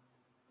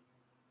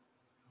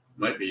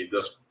 Might be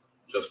just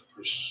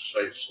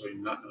precisely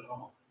nothing at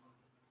all.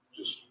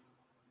 Just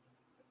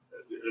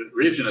the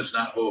reason it's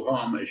not ho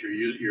hum is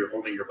you're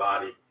holding your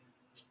body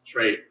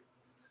straight.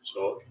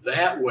 So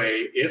that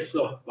way, if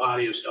the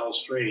body is held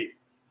straight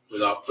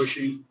without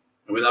pushing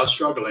and without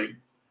struggling,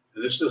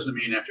 and this doesn't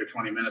mean after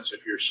 20 minutes,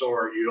 if you're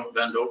sore, you don't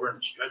bend over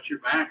and stretch your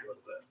back a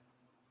little bit.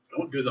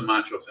 Don't do the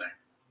macho thing.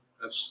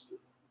 That's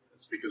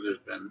because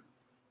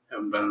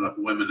haven't been enough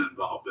women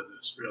involved in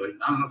this. Really,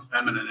 not enough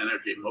feminine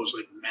energy,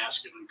 mostly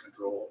masculine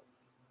control.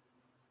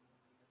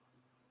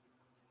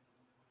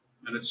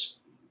 And it's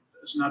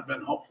not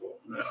been helpful.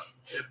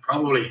 It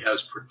probably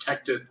has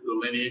protected the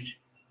lineage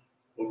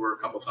over a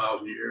couple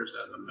thousand years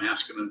as a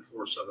masculine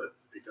force of it,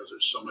 because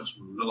there's so much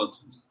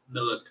militancy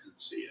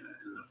in it,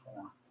 in the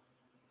form.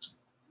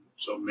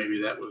 So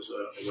maybe that was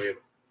a way of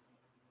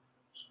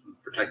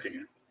protecting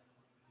it.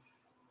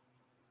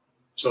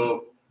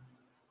 So,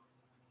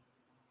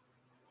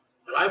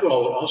 but I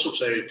will also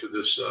say to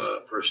this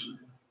person,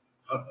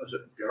 is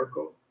it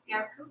Bjarko?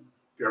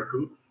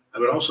 Bjarku. I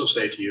would also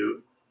say to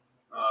you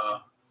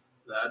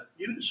that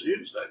you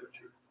decide what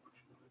you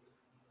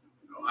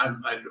I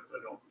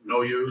don't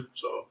know you,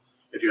 so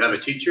if you have a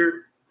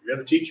teacher,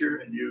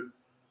 and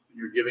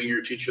you're giving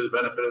your teacher the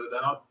benefit of the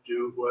doubt,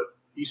 do what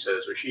he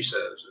says or she says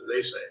or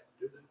they say.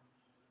 Do that.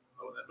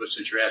 But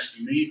since you're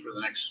asking me for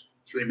the next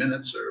 3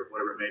 minutes or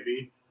whatever it may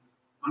be,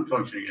 I'm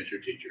functioning as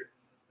your teacher,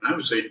 and I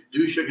would say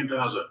do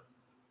shikantaza.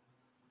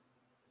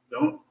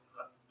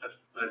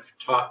 I've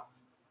taught.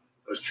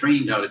 I was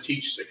trained how to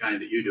teach the kind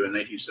that you do in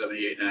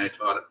 1978, and I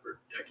taught it for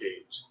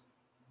decades.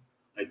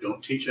 I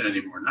don't teach it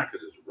anymore, not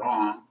because it's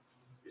wrong.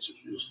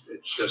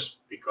 It's just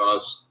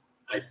because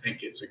I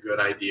think it's a good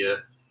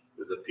idea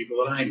with the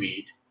people that I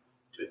meet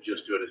to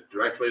just do it as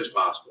directly as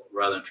possible,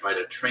 rather than try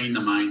to train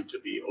the mind to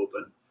be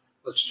open.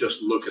 Let's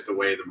just look at the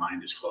way the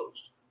mind is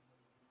closed.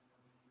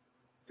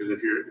 Because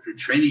if you're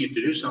training it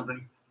to do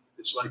something,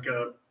 it's like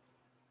well,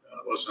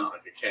 it's not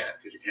like a cat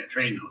because you can't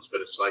train those, but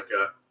it's like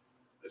you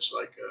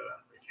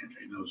can't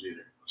train those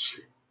either. Let's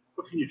see,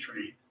 what can you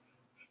train?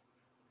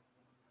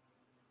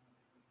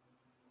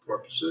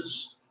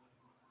 Porpoises.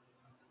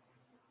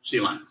 Sea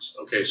lions.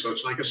 Okay, so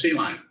it's like a sea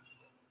lion.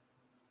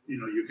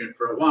 You can,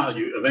 for a while,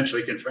 you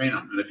eventually can train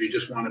them. And if you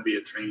just want to be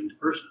a trained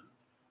person,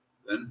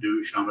 then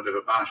do shamatha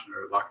vipassana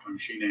or lakton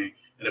shine,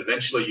 and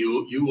eventually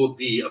you will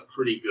be a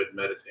pretty good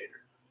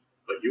meditator.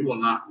 But you will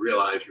not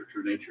realize your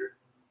true nature,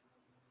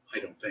 I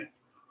don't think.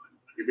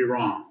 I could be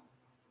wrong.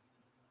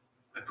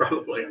 I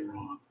probably am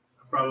wrong.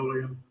 I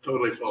probably am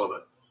totally full of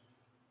it.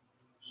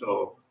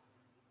 So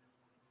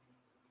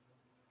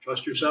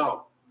trust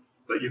yourself.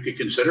 But you could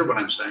consider what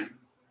I'm saying.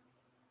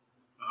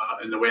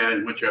 And the way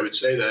in which I would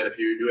say that, if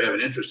you do have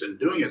an interest in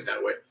doing it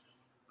that way,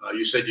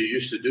 you said you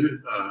used to do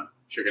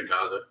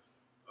shikantaza.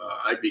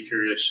 I'd be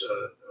curious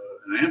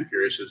and I am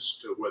curious as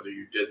to whether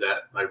you did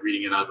that by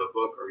reading it out of a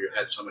book or you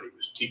had somebody who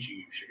was teaching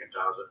you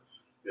Shikantaza.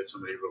 You had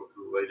somebody who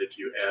related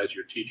to you as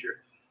your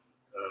teacher.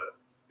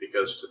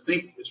 Because to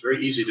think, it's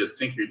very easy to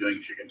think you're doing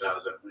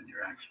Shikantaza when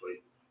you're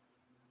actually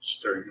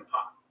stirring the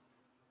pot.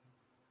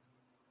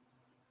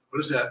 What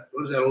is that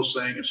old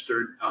saying? A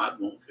stirred pot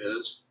won't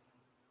fizz.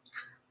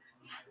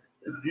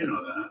 You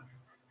know that.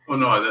 Oh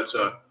no, that's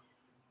a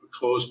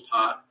closed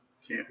pot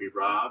can't be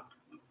robbed.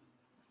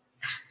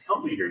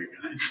 Help me here, you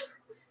guys.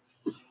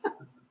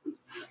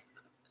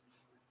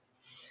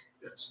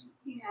 Yes.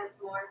 He has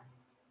more.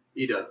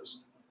 He does.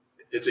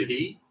 It's a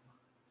he?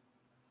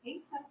 I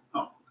think so.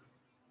 Oh.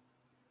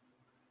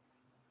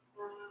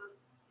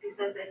 He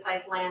says it's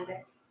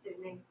Icelandic, his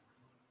name.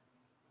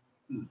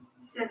 Hmm.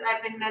 He says,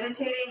 I've been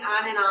meditating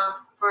on and off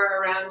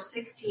for around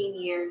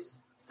 16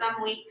 years.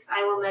 Some weeks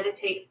I will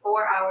meditate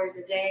 4 hours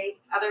a day.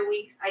 Other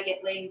weeks I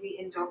get lazy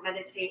and don't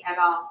meditate at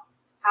all.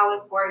 How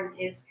important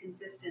is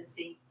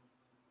consistency?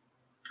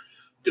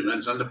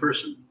 Depends on the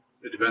person.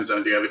 It depends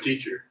on, do you have a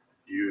teacher?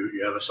 Do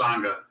you have a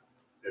sangha?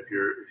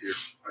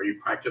 Are you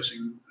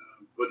practicing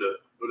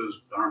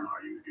Buddha's Dharma?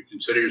 Do you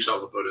consider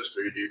yourself a Buddhist,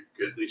 or do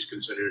you at least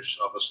consider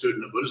yourself a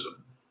student of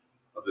Buddhism,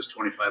 of this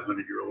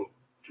 2,500-year-old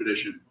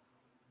tradition,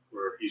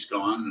 where he's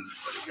gone and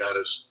what he got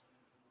is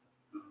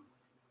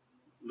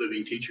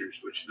living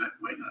teachers, which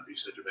might not be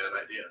such a bad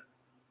idea.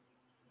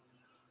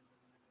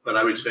 But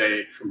I would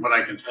say, from what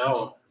I can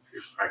tell, if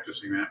you're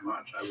practicing that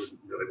much, I wouldn't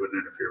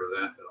interfere with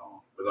that at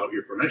all, without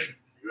your permission.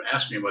 If you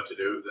ask me what to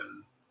do,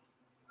 then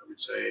I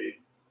would say,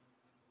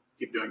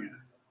 keep doing it.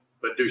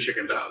 But do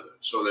Shikantaza,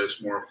 so that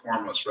it's more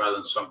formless rather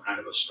than some kind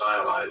of a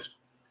stylized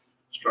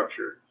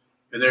structure.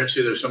 And there's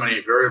so many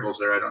variables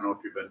there. I don't know if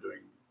you've been doing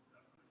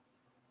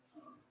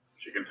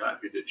Shikantaza,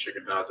 if you did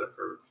Shikantaza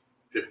for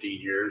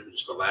 15 years,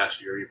 just the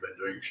last year you've been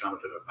doing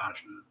Shamatha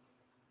Vipassana.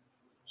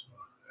 So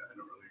I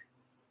don't really,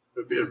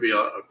 it would be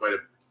quite a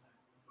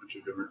bunch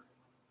of different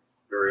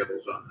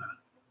variables on that.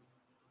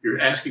 You're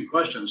asking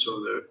questions, so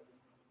that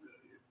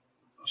you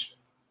must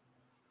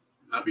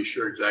not be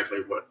sure exactly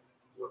what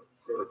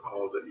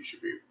protocol that you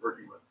should be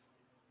working with.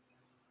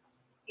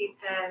 He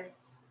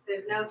says,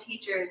 there's no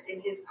teachers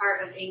in his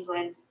part of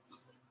England.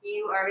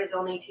 You are his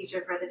only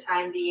teacher for the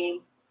time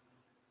being.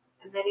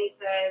 And then he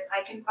says,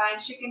 I can find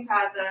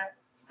Shikantaza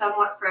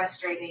somewhat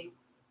frustrating.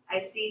 I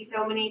see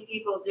so many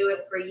people do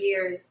it for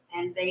years,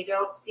 and they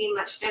don't seem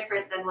much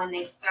different than when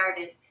they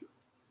started.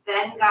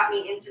 Zen got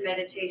me into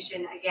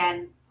meditation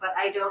again, but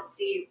I don't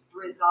see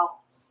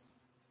results.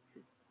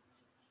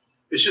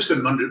 It's just a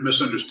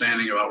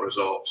misunderstanding about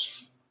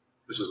results.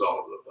 This is all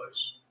over the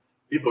place.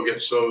 People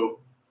get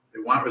they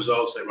want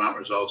results,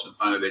 and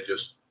finally they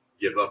just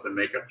give up and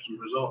make up some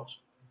results.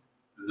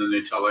 And then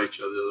they tell each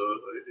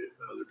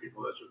other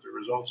people that's what their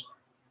results are.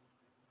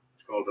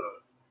 It's called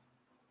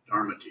a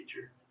Dharma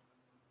teacher.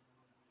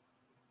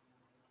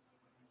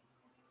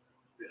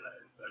 Yeah,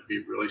 I'd be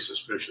really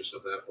suspicious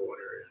of that whole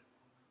area.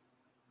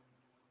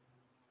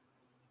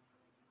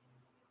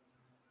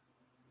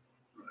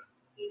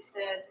 You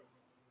said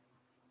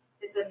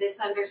it's a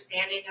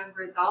misunderstanding of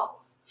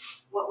results.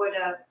 What would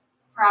a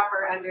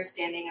proper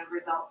understanding of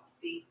results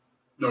be?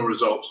 No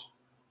results.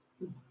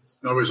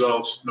 No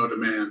results, no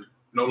demand,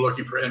 no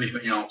looking for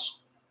anything else.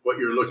 What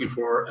you're looking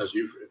for, if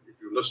you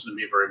listen to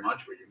me very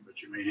much,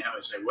 which you may have,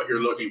 I say, what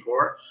you're looking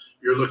for,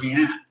 you're looking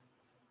at.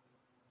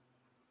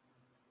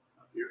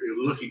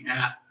 You're looking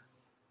at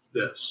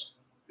this.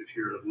 If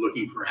you're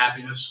looking for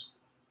happiness,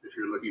 if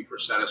you're looking for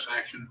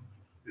satisfaction,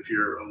 if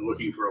you're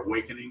looking for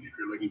awakening, if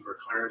you're looking for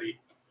clarity,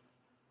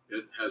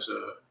 it has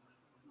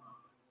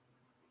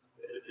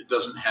it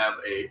doesn't have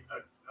a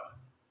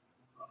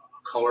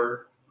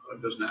color,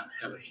 it does not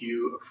have a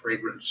hue, a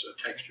fragrance, a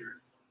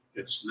texture.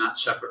 It's not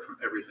separate from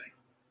everything.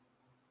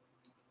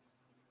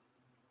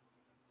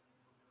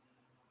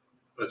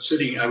 But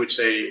sitting, I would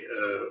say,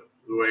 the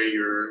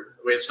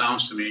way it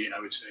sounds to me, I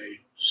would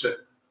say sit.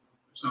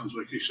 It sounds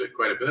like you sit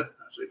quite a bit.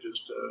 I say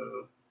just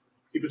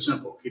keep it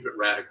simple, keep it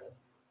radical.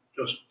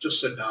 Just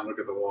sit down, look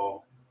at the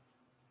wall.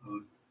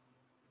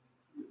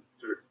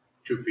 They're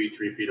 2 feet,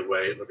 3 feet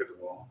away, look at the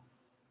wall.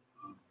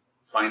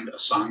 Find a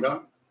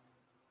sangha,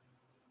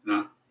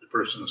 not the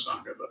person of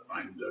sangha, but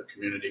find a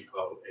community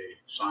called a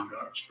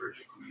sangha, a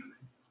spiritual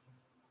community.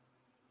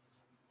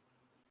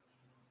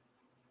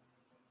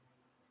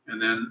 And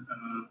then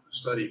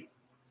study.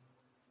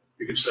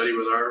 You can study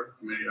with our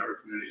community. Our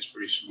community is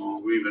pretty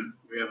small. We even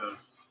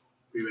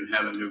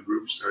have a new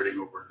group starting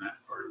over in that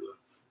part of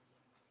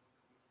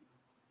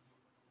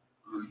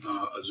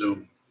a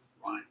Zoom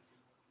line.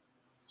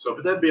 So,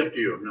 but that'd be up to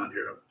you. I'm not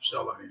here to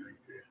sell anything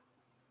to you.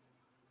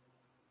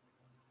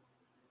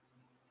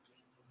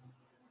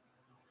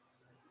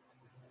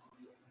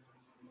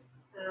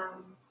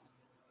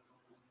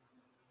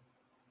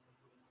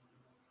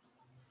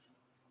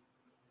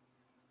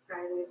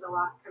 Sorry, there's a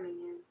lot coming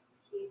in.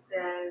 He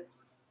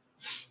says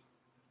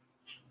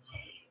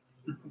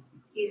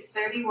he's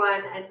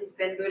 31 and he's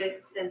been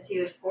Buddhist since he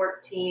was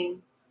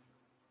 14.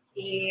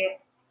 He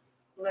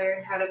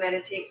learned how to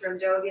meditate from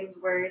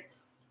Dogen's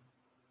words.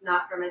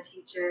 not from a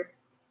teacher.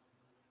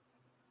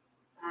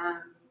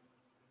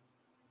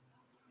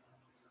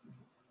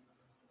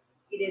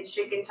 He did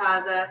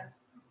Shikantaza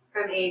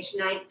from age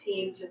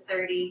 19 to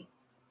 30,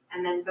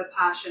 and then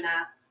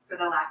Vipassana for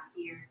the last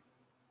year.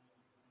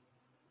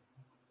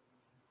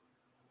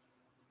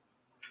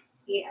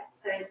 He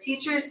says,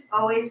 teachers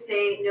always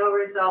say no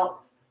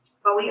results,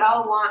 but we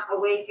all want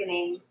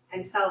awakening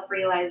and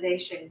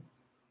self-realization.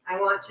 I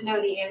want to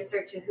know the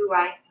answer to who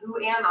am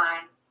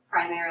I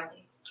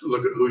primarily.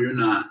 Look at who you're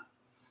not,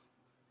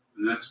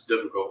 and that's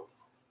difficult.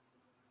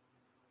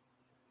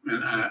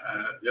 And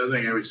the other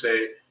thing I would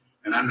say,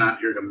 and I'm not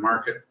here to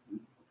market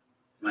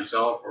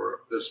myself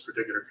or this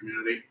particular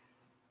community,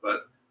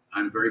 but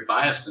I'm very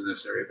biased in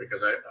this area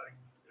because I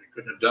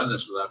couldn't have done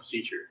this without a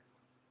teacher.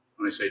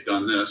 When I say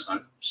done this,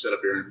 I sit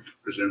up here and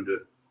presume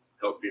to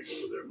help people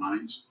with their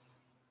minds.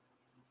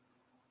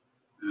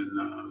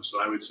 And so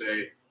I would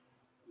say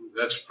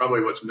that's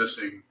probably what's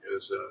missing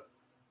is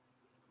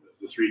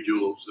the three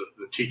jewels: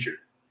 the teacher,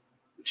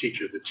 the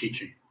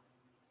teaching,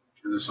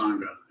 and the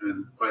Sangha.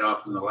 And quite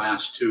often the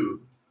last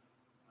two,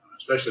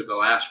 especially the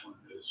last one,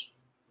 is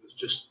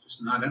just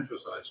it's not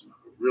emphasized enough.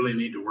 We really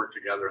need to work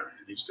together, and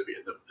it needs to be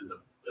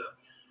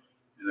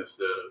and if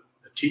the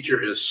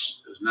teacher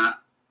is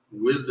not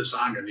with the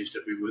Sangha, needs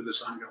to be with the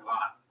Sangha a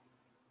lot.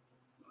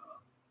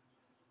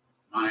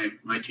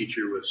 My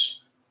teacher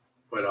was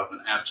quite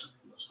often absent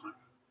from the Sangha.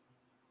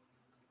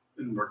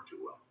 Didn't work too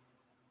well.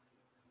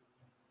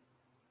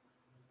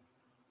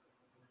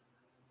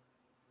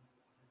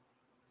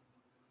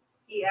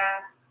 He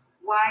asks,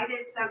 why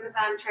did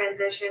Soka-san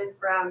transition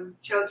from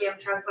Chogyam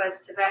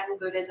Trungpa's Tibetan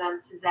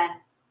Buddhism to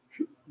Zen?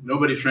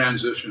 Nobody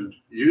transitioned.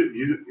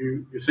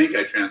 You think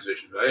I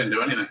transitioned, but I didn't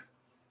do anything.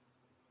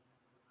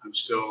 I'm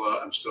still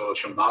a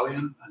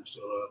Shambhalian. I'm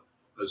still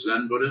a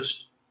Zen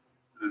Buddhist.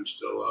 I'm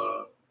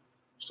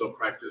still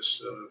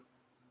practice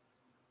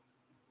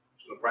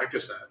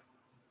that.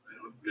 I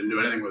didn't do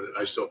anything with it.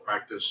 I still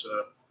practice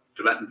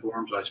Tibetan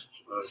forms. I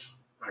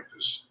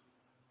practice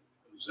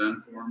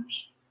Zen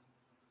forms.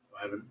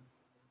 I haven't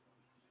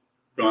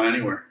gone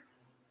anywhere.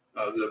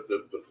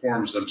 The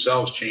forms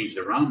themselves changed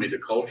around me, the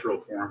cultural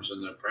forms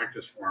and the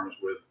practice forms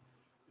with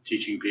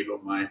teaching people.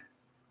 My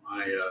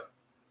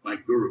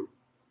guru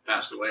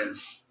passed away in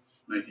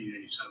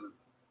 1987.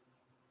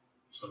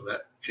 So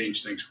that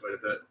changed things quite a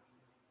bit.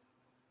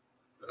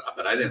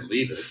 But I didn't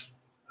leave it.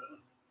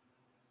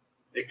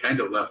 They kind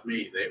of left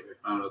me. They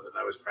found out that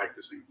I was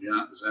practicing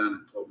Zen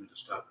and told me to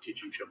stop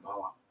teaching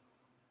Shambhala,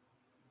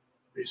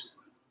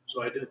 basically.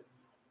 So I did.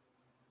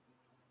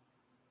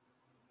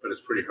 But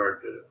it's pretty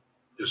hard to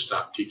just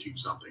stop teaching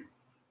something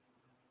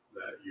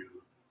that you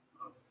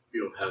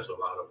feel has a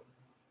lot of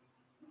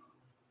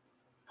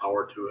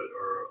power to it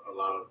or a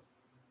lot of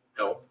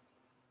help.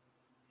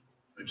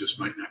 I just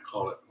might not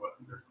call it what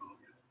they're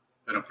calling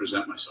it. I don't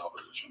present myself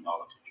as a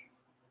Shambhala teacher.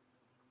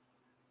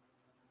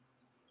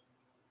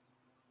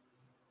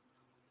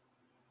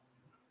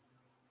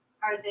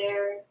 Are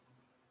there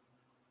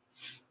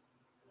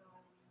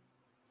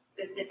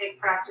specific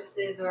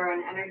practices or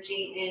an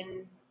energy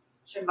in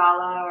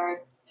Shambhala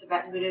or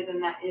Tibetan Buddhism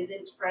that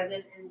isn't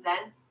present in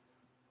Zen?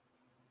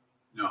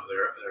 No,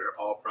 they're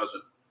all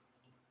present.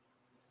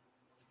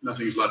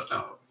 Nothing's left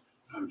out.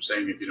 I'm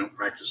saying if you don't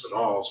practice at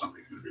all,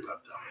 something's going to be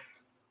left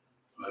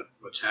out.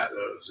 But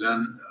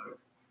Zen,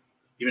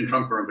 even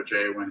Trungpa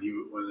Rinpoche,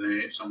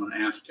 when someone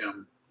asked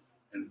him,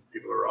 and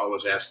people are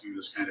always asking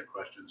this kind of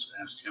questions,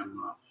 asked him,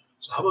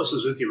 so how about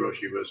Suzuki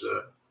Roshi?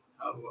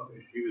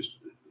 He was,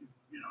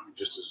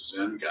 just a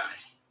Zen guy.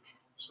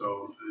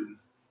 So and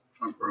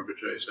Trungpa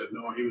Rinpoche said,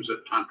 no, he was a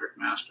tantric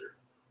master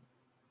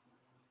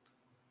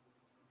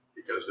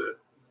because it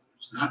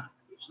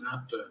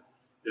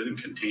isn't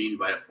contained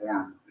by a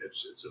form.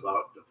 It's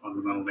about the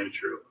fundamental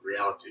nature of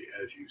reality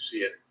as you see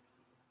it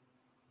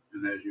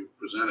and as you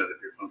present it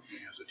if you're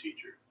functioning as a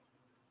teacher.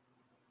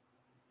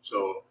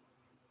 So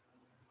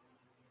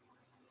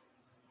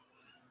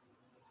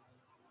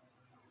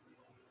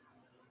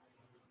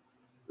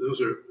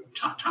those are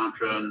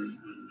Tantra and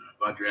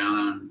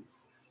Vajrayana and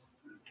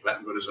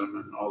Tibetan Buddhism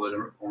and all the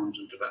different forms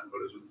in Tibetan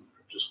Buddhism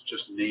are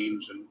just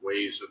names and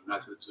ways of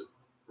methods of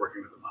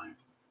working with the mind.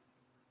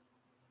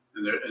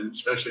 And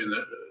especially in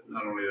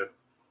not only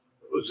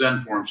the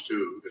Zen forms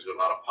too, because there's a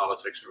lot of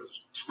politics. There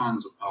was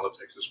tons of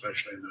politics,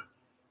 especially in the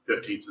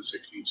 15th and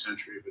 16th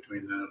century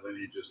between the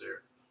lineages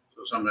there.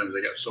 So sometimes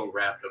they got so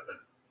wrapped up in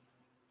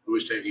who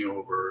was taking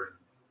over,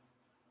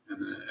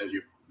 and as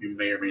you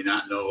may or may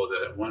not know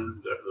that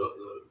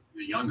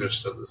the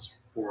youngest of the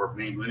four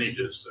main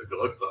lineages, the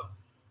Gelugpa,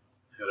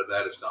 head of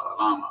that is Dalai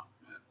Lama,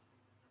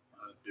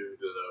 and due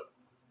to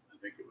I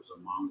think it was a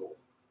Mongol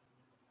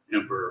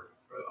emperor,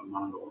 a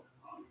Mongol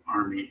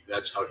army.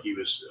 That's how he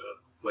was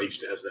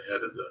placed as the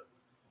head of the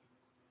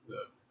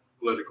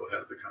political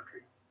head of the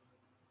country.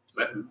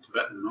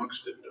 Tibetan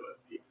monks didn't do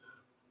it.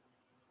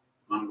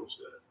 Mongols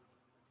did it.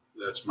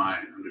 That's my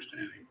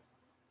understanding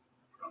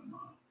from.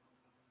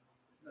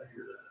 I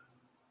hear that.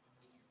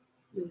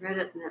 You read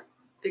it in that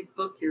big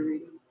book you're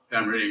reading. Yeah,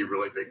 I'm reading a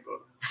really big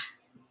book.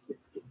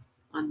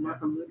 on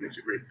Mahamudra. Makes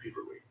a great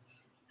paperweight.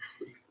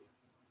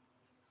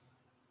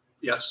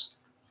 Yes.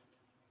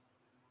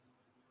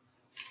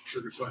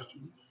 Further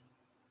questions?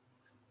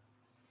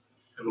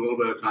 Have a little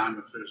bit of time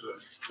if there's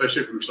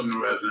especially from someone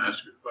who hasn't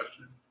asked you a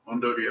question.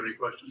 Mondo, do you have any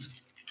questions?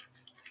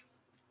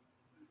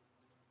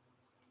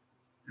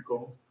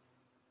 Nicole?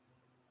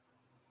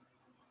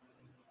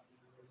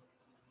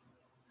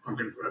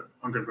 Pumpkin bread.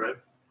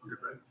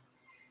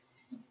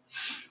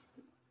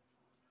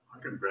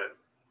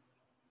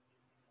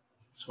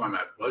 That's why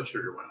my blood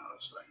sugar went out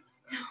of sight.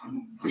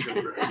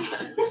 Pumpkin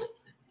bread.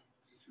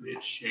 You be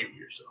ashamed of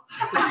yourself.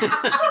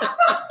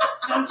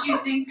 Don't you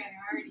think I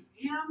already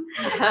am?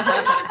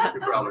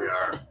 You probably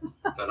are,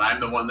 but I'm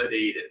the one that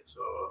ate it.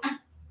 So,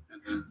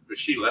 but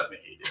she let me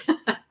eat it. So,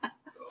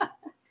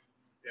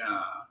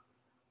 yeah.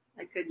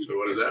 I couldn't. So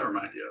what does that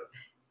remind you of?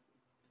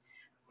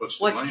 What's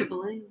to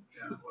blame?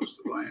 Yeah, what's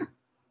to blame?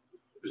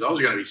 There's always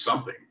going to be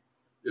something.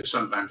 Just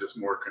sometimes it's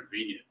more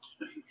convenient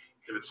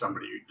if it's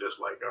somebody you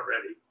dislike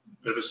already.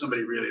 But if it's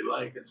somebody you really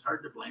like, it's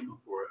hard to blame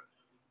them for it.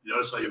 You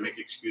notice how you make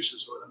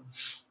excuses for them?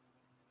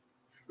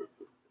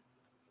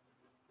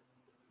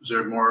 Is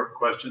there more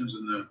questions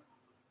in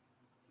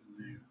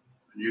on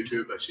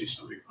YouTube? I see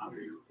somebody on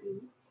here.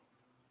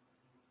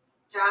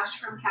 Josh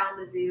from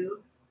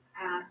Kalamazoo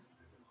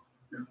asks,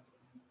 Yeah.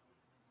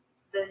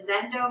 the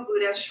Zendo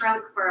Buddha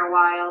shrunk for a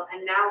while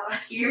and now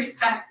appears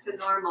back to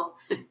normal.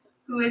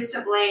 Who is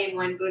to blame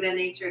when Buddha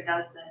nature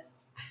does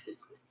this?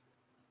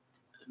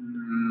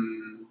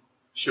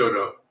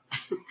 Shodo.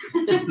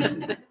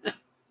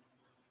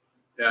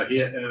 Yeah,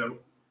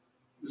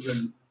 we've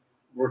been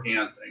working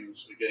on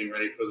things, getting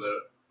ready for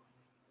the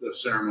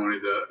ceremony,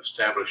 the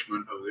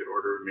establishment of the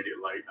Order of Immediate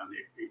Light on the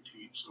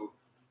 18th. So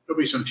there'll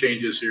be some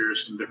changes here,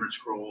 some different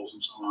scrolls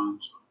and so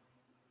on. So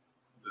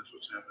that's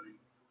what's happening.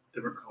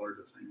 Different colors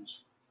of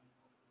things.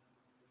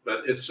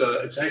 But it's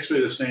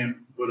actually the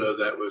same Buddha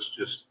that's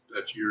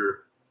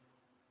your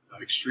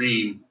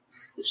extreme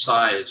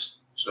size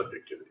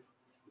subjectivity.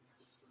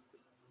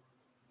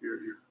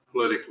 You're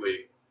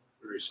politically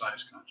very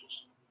size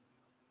conscious.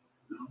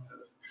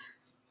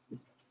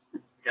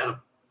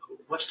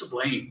 What's to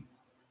blame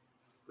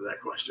for that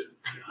question?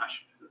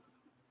 Gosh.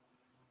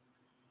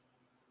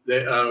 We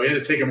had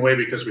to take him away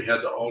because we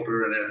had the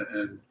altar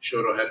and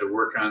Shodo had to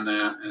work on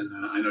that.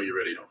 And I know you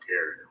really don't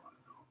care. You want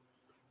to know.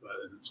 But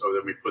so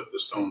then we put the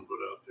stone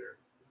Buddha up there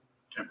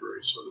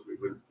temporary so that we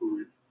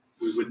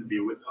wouldn't be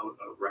without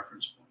a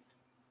reference point.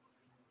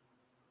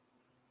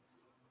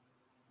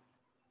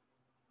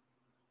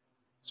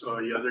 So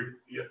you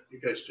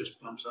guys just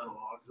bumps on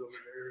logs over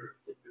there?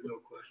 No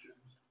questions.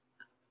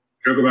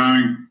 Joke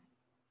bowing.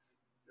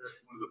 There's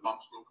one of the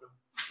bumps, Luca.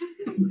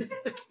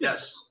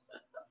 Yes.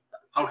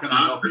 How can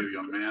I help you,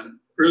 young man?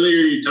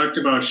 Earlier you talked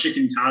about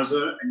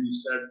shikantaza, and you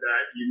said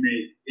that you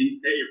may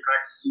think that you're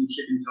practicing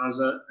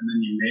shikantaza, and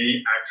then you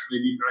may actually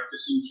be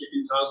practicing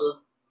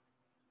shikantaza.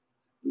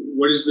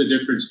 What is the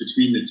difference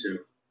between the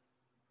two?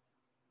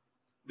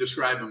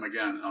 Describe them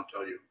again, and I'll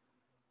tell you.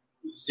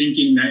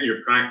 Thinking that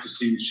you're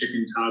practicing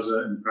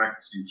shikantaza and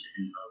practicing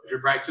shikantaza. If you're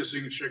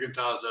practicing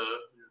shikantaza,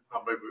 you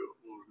probably will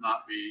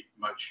not be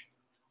much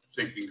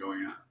thinking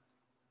going on.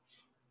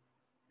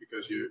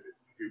 Because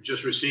if you're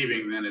just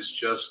receiving, then it's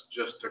just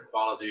the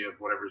quality of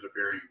whatever's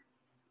appearing.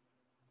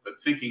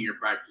 But thinking you're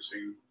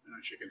practicing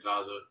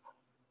shikantaza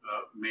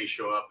may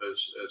show up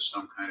as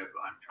some kind of,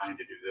 I'm trying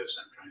to do this,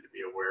 I'm trying to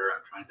be aware,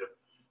 I'm trying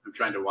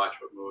to watch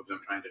what moves,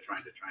 I'm trying to.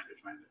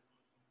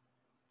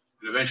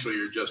 And eventually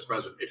you're just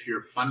present. If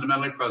you're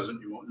fundamentally present,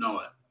 you won't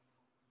know it.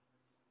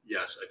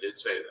 Yes, I did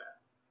say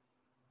that.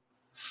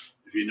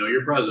 If you know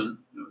you're present,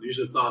 these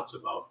are thoughts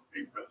about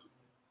being present.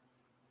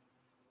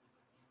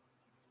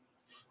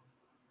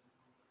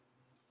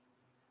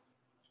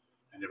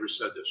 I never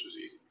said this was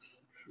easy.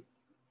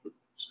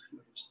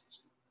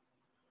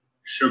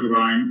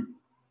 Shogabine.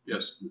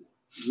 Yes.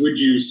 Would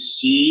you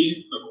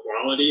see a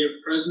quality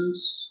of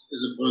presence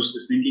as opposed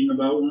to thinking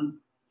about one?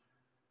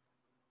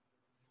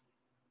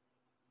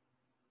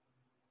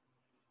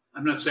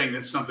 I'm not saying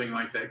that something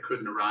like that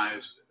couldn't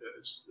arise.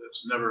 It's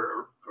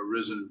never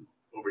arisen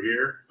over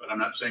here, but I'm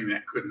not saying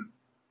that couldn't.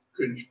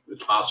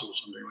 It's possible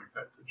something like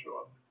that could show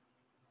up.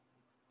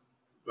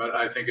 But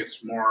I think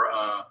it's more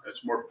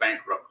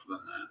bankrupt than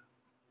that.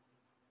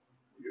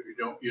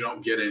 You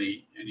don't get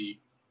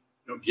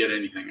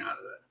anything out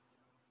of it.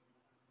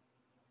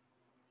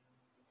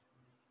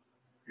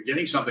 You're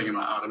getting something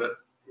out of it,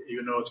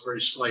 even though it's very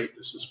slight.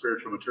 This is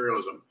spiritual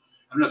materialism.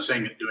 I'm not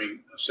saying that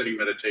doing a sitting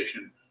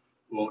meditation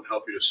won't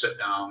help you to sit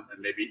down and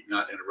maybe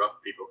not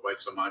interrupt people quite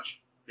so much,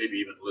 maybe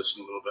even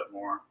listen a little bit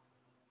more.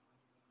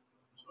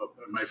 So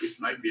there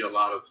might be a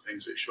lot of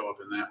things that show up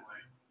in that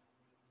way.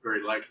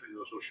 Very likely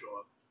those will show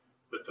up.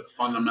 But the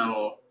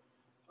fundamental,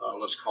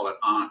 let's call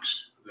it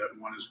angst, that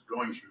one is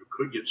going through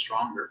could get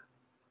stronger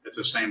at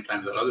the same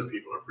time that other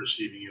people are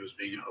perceiving you as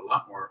being a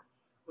lot more,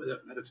 well,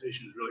 that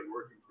meditation is really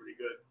working pretty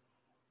good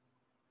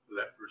for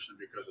that person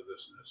because of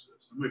this and this.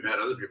 And we've had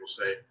other people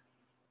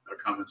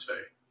come and say,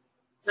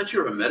 I thought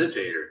you were a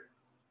meditator.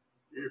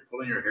 you're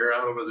pulling your hair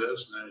out over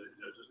this,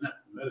 and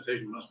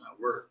meditation must not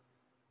work.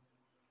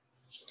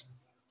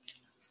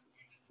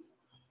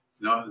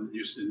 No, and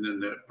then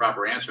the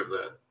proper answer to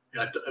that,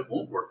 yeah, it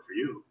won't work for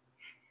you.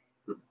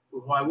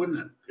 Well, why wouldn't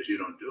it? Because you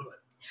don't do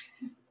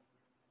it.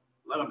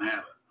 Let them have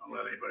it. Don't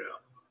let anybody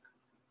else.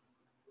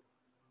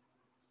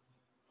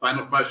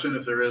 Final question,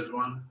 if there is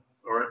one,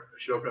 or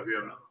Ashoka, if you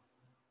have another.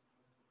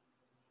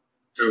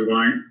 So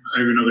I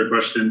have another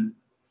question.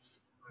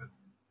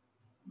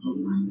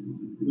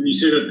 When you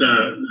say that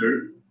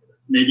there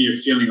may be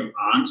a feeling of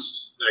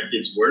angst that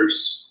gets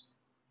worse,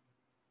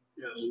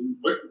 yes.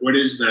 What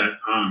is that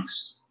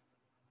angst?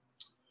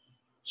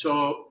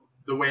 So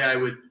the way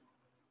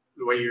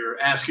you're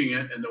asking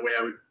it and the way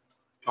I would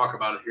talk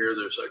about it here,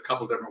 there's a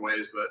couple different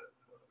ways, but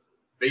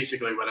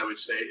basically what I would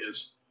say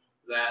is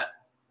that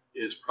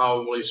is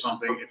probably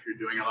something, if you're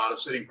doing a lot of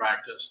sitting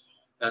practice,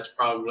 that's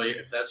probably,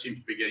 if that seems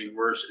to be getting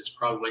worse, it's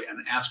probably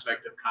an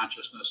aspect of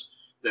consciousness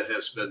that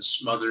has been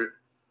smothered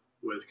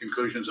with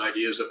conclusions,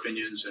 ideas,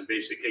 opinions, and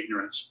basic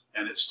ignorance,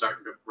 and it's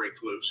starting to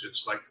break loose.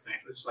 It's like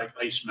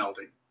ice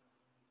melting.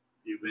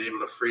 You've been able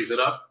to freeze it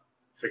up,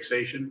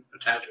 fixation,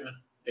 attachment,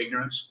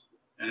 ignorance,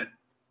 and it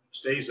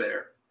stays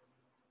there.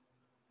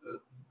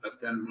 But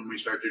then when we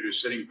start to do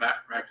sitting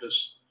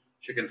practice,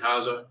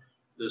 Shikantaza,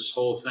 this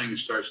whole thing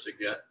starts to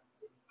get,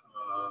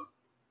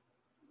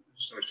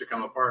 starts to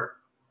come apart.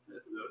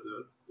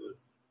 The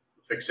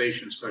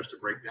fixation starts to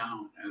break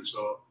down. And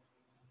so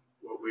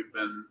what we've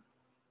been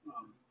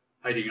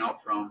hiding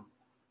out from,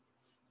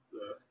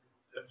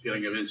 that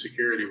feeling of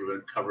insecurity, we've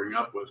been covering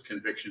up with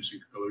convictions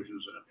and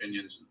conclusions and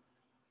opinions and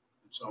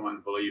so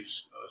on,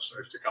 beliefs,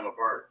 starts to come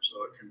apart.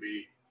 So it can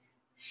be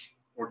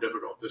more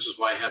difficult. This is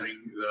why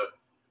having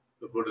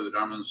the Buddha, the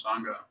Dharma, and the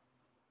Sangha,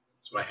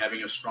 that's why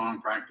having a strong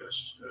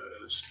practice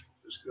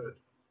is good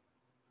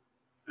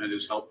and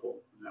is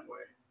helpful in that way.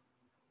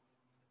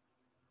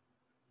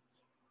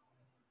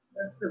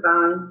 Yes,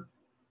 Sivan,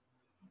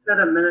 you said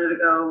a minute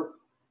ago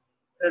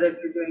that if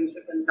you're doing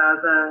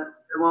Shikantaza,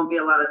 there won't be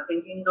a lot of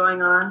thinking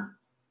going on.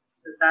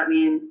 Does that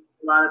mean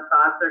a lot of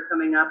thoughts are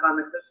coming up on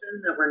the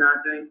cushion that we're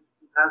not doing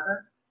Shikantaza,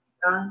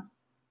 Don?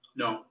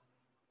 No.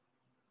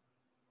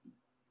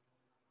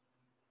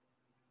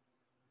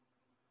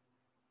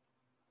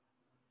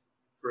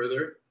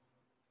 Further,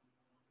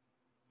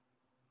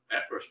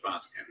 that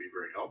response can't be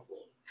very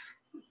helpful.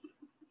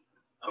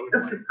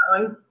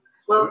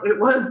 Well, it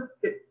was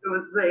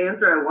the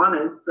answer I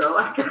wanted, so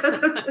I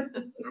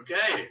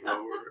Okay,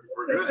 well,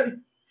 we're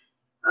good.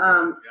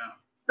 Yeah. Yeah.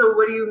 So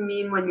what do you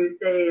mean when you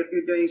say if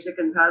you're doing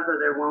Shikantaza,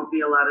 there won't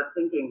be a lot of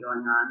thinking going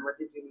on? What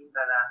did you mean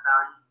by that,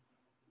 Don?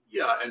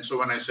 Yeah, and so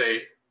when I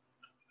say,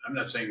 I'm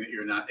not saying that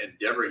you're not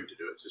endeavoring to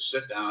do it, to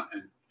sit down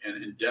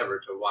and endeavor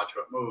to watch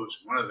what moves.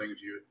 One of the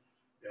things we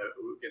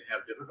can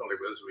have difficulty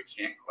with is we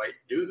can't quite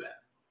do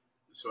that.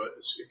 So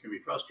it can be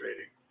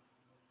frustrating.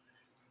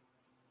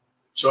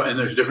 So, and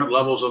there's different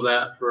levels of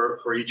that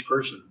for each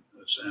person.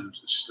 And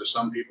to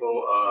some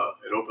people,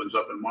 it opens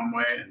up in one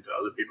way, and to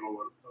other people,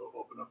 it will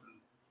open up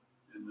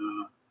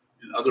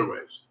in other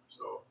ways.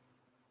 So,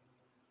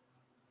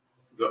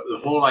 the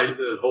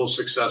whole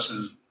success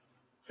and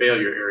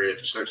failure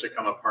area starts to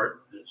come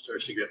apart. And it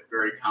starts to get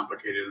very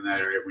complicated in that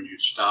area when you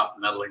stop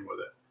meddling with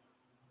it.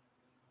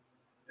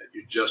 That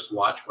you just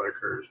watch what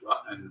occurs,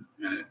 and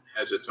it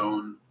has its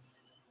own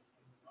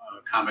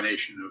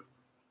combination of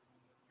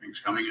things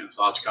coming and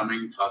thoughts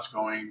coming, thoughts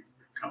going,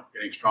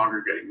 getting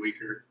stronger, getting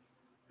weaker,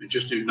 and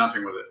just do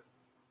nothing with it.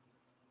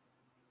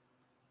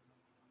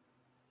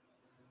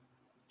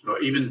 So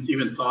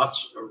even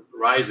thoughts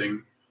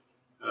arising,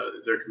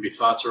 there can be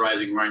thoughts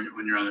arising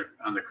when you're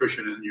on the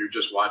cushion and you're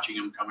just watching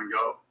them come and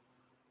go,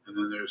 and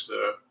then there's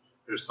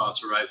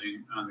thoughts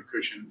arising on the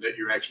cushion that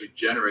you're actually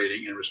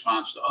generating in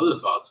response to other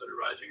thoughts that are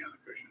arising on the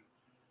cushion.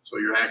 So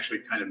you're actually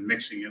kind of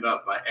mixing it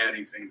up by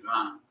adding things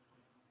on.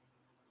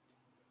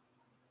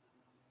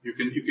 You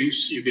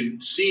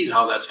can see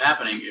how that's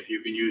happening if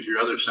you can use your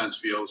other sense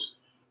fields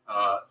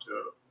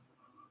to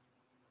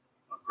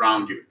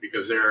ground you,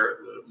 because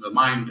the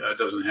mind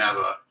doesn't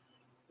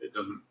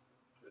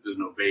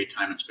obey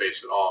time and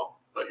space at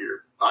all, but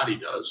your body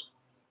does.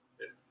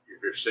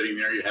 If you're sitting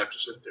there, you have to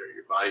sit there.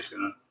 Your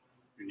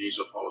knees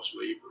will fall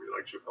asleep, or your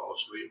legs will fall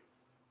asleep.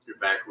 Your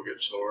back will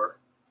get sore.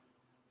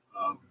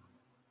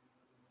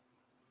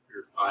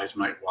 Your eyes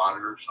might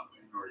water or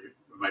something, or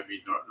there might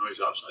be noise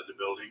outside the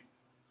building.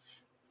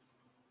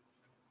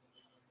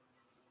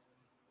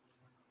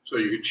 So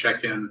you can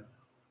check in,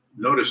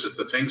 notice that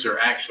the things are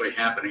actually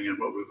happening in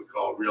what we would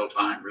call real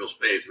time, real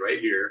space, right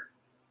here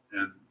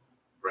and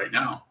right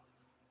now.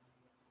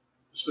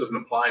 This doesn't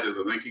apply to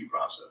the thinking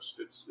process.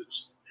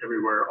 It's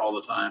everywhere, all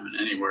the time, and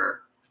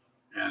anywhere,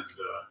 and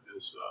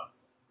is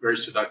very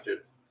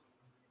seductive.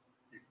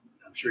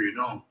 I'm sure you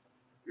know.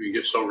 You can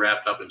get so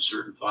wrapped up in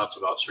certain thoughts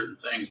about certain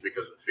things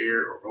because of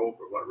fear or hope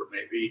or whatever it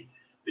may be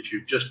that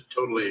you just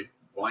totally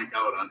blank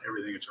out on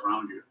everything that's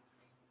around you.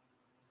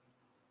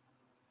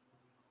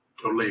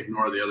 Totally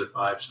ignore the other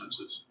five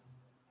senses.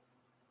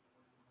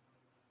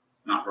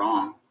 Not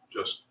wrong,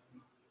 just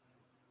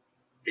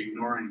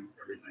ignoring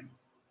everything. everything.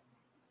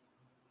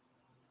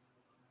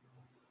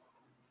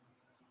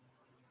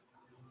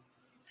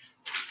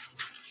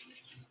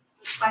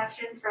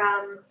 Question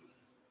from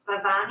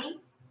Bhavani.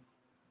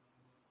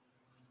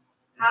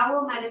 How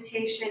will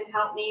meditation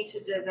help me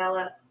to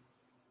develop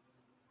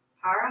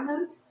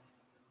paramus?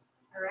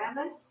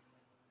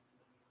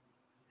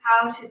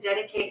 How to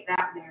dedicate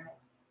that merit?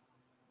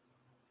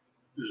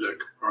 Is that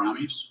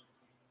paramis?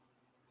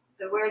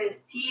 The word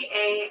is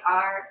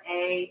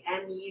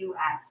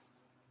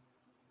Paramus.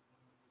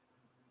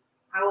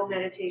 How will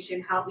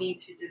meditation help me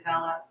to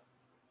develop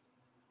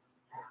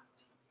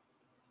that?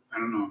 I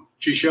don't know.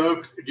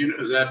 Chisho,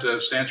 is that a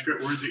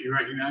Sanskrit word that you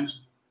recognize?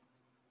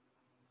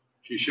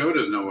 Chisho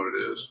doesn't know what it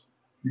is.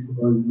 I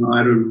don't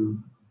know.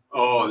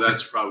 Oh,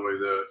 that's probably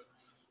the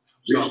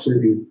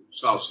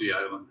South Sea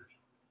Islanders.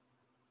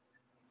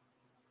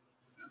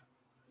 Yeah.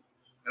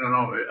 I don't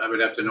know. I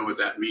would have to know what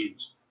that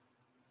means.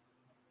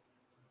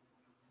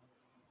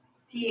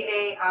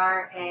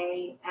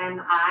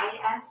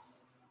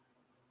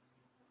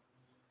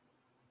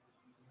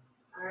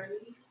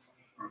 Paramis.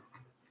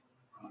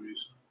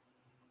 Paramis.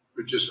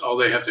 But just all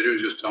they have to do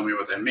is just tell me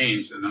what that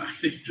means, and then I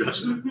can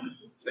address it.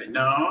 Say,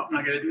 no, I'm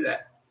not going to do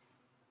that.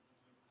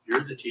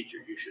 You're the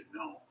teacher. You should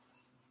know.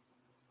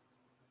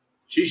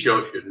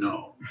 Chisho should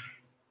know.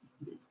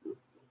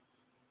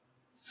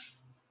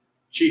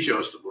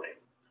 Chisho's to blame.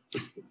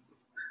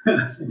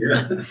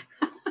 Yeah.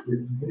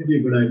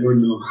 Maybe, but I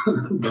don't know.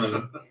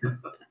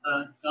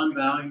 Don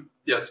Bowing.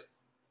 Yes.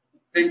 I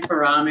think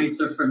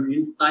paramis are from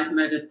insight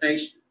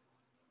meditation.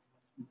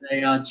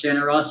 They are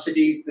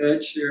generosity,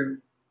 virtue,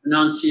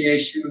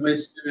 renunciation,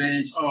 wisdom,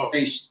 and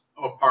education.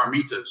 Oh,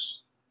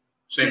 paramitas.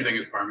 Same thing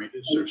as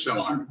paramitas, or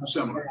similar.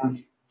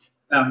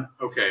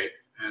 Okay,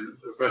 and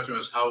the question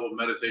was, how will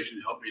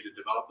meditation help me to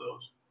develop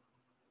those?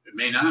 It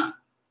may not.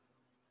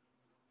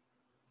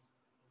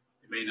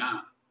 It may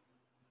not.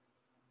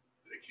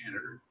 But it can't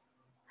hurt.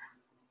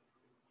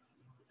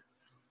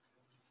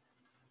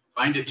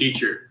 Find a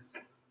teacher.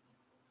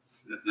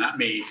 Not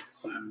me.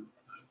 I'm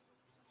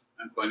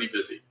plenty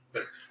busy.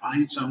 But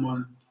find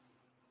someone,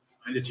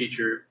 find a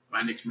teacher,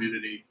 find a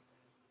community,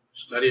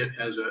 study it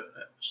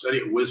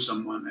with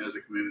someone as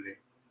a community,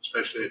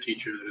 especially a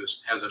teacher that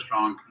has a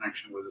strong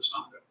connection with the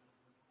Sangha.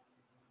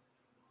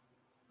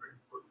 Very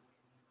important.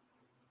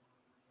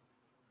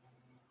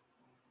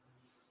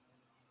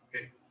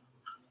 Okay.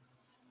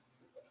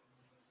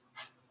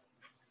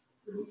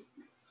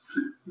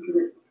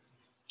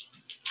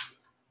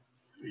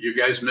 You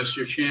guys missed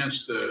your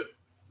chance to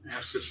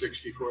ask the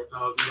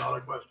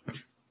 $64,000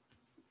 question.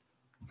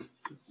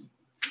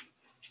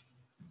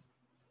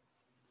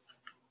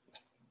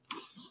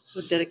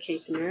 We'll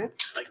dedicate the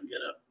merit. I can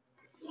get up.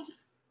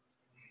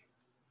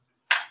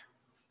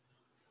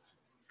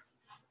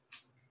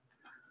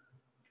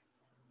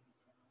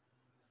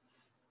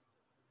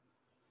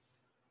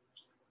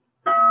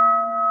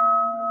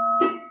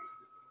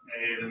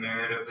 May the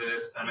merit of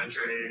this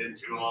penetrate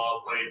into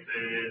all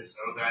places,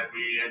 so that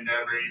we and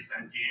every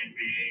sentient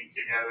being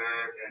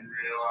together can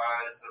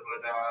realize the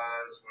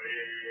Buddha's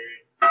way.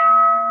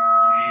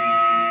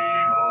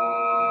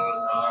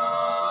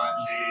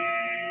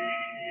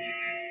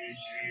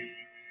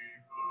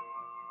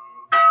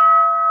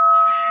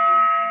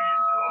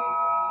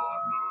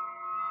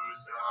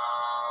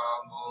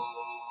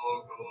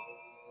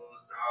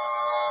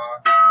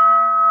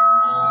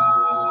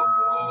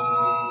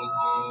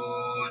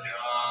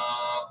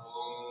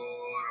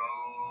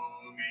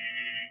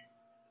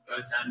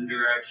 The 10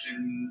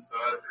 directions,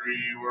 the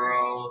 3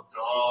 worlds,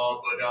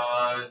 all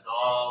Buddhas,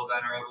 all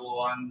venerable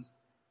ones,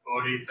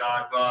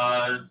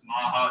 Bodhisattvas,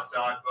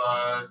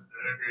 Mahasattvas,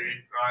 the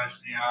great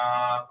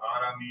Prajna,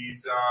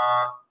 Paramita.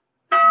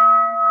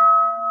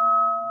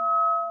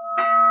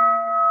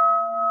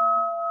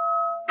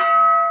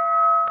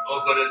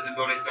 O Buddhas and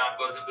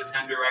Bodhisattvas of the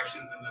 10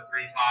 directions and the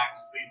 3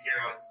 times, please hear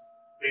us.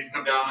 Please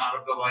come down out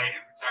of the light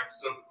and protect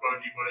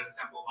Sokoji Buddhist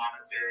Temple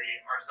Monastery,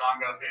 our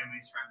Sangha,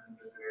 families, friends, and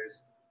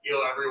visitors.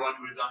 Heal everyone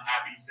who is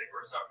unhappy, sick,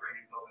 or suffering,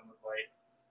 and fill them with light.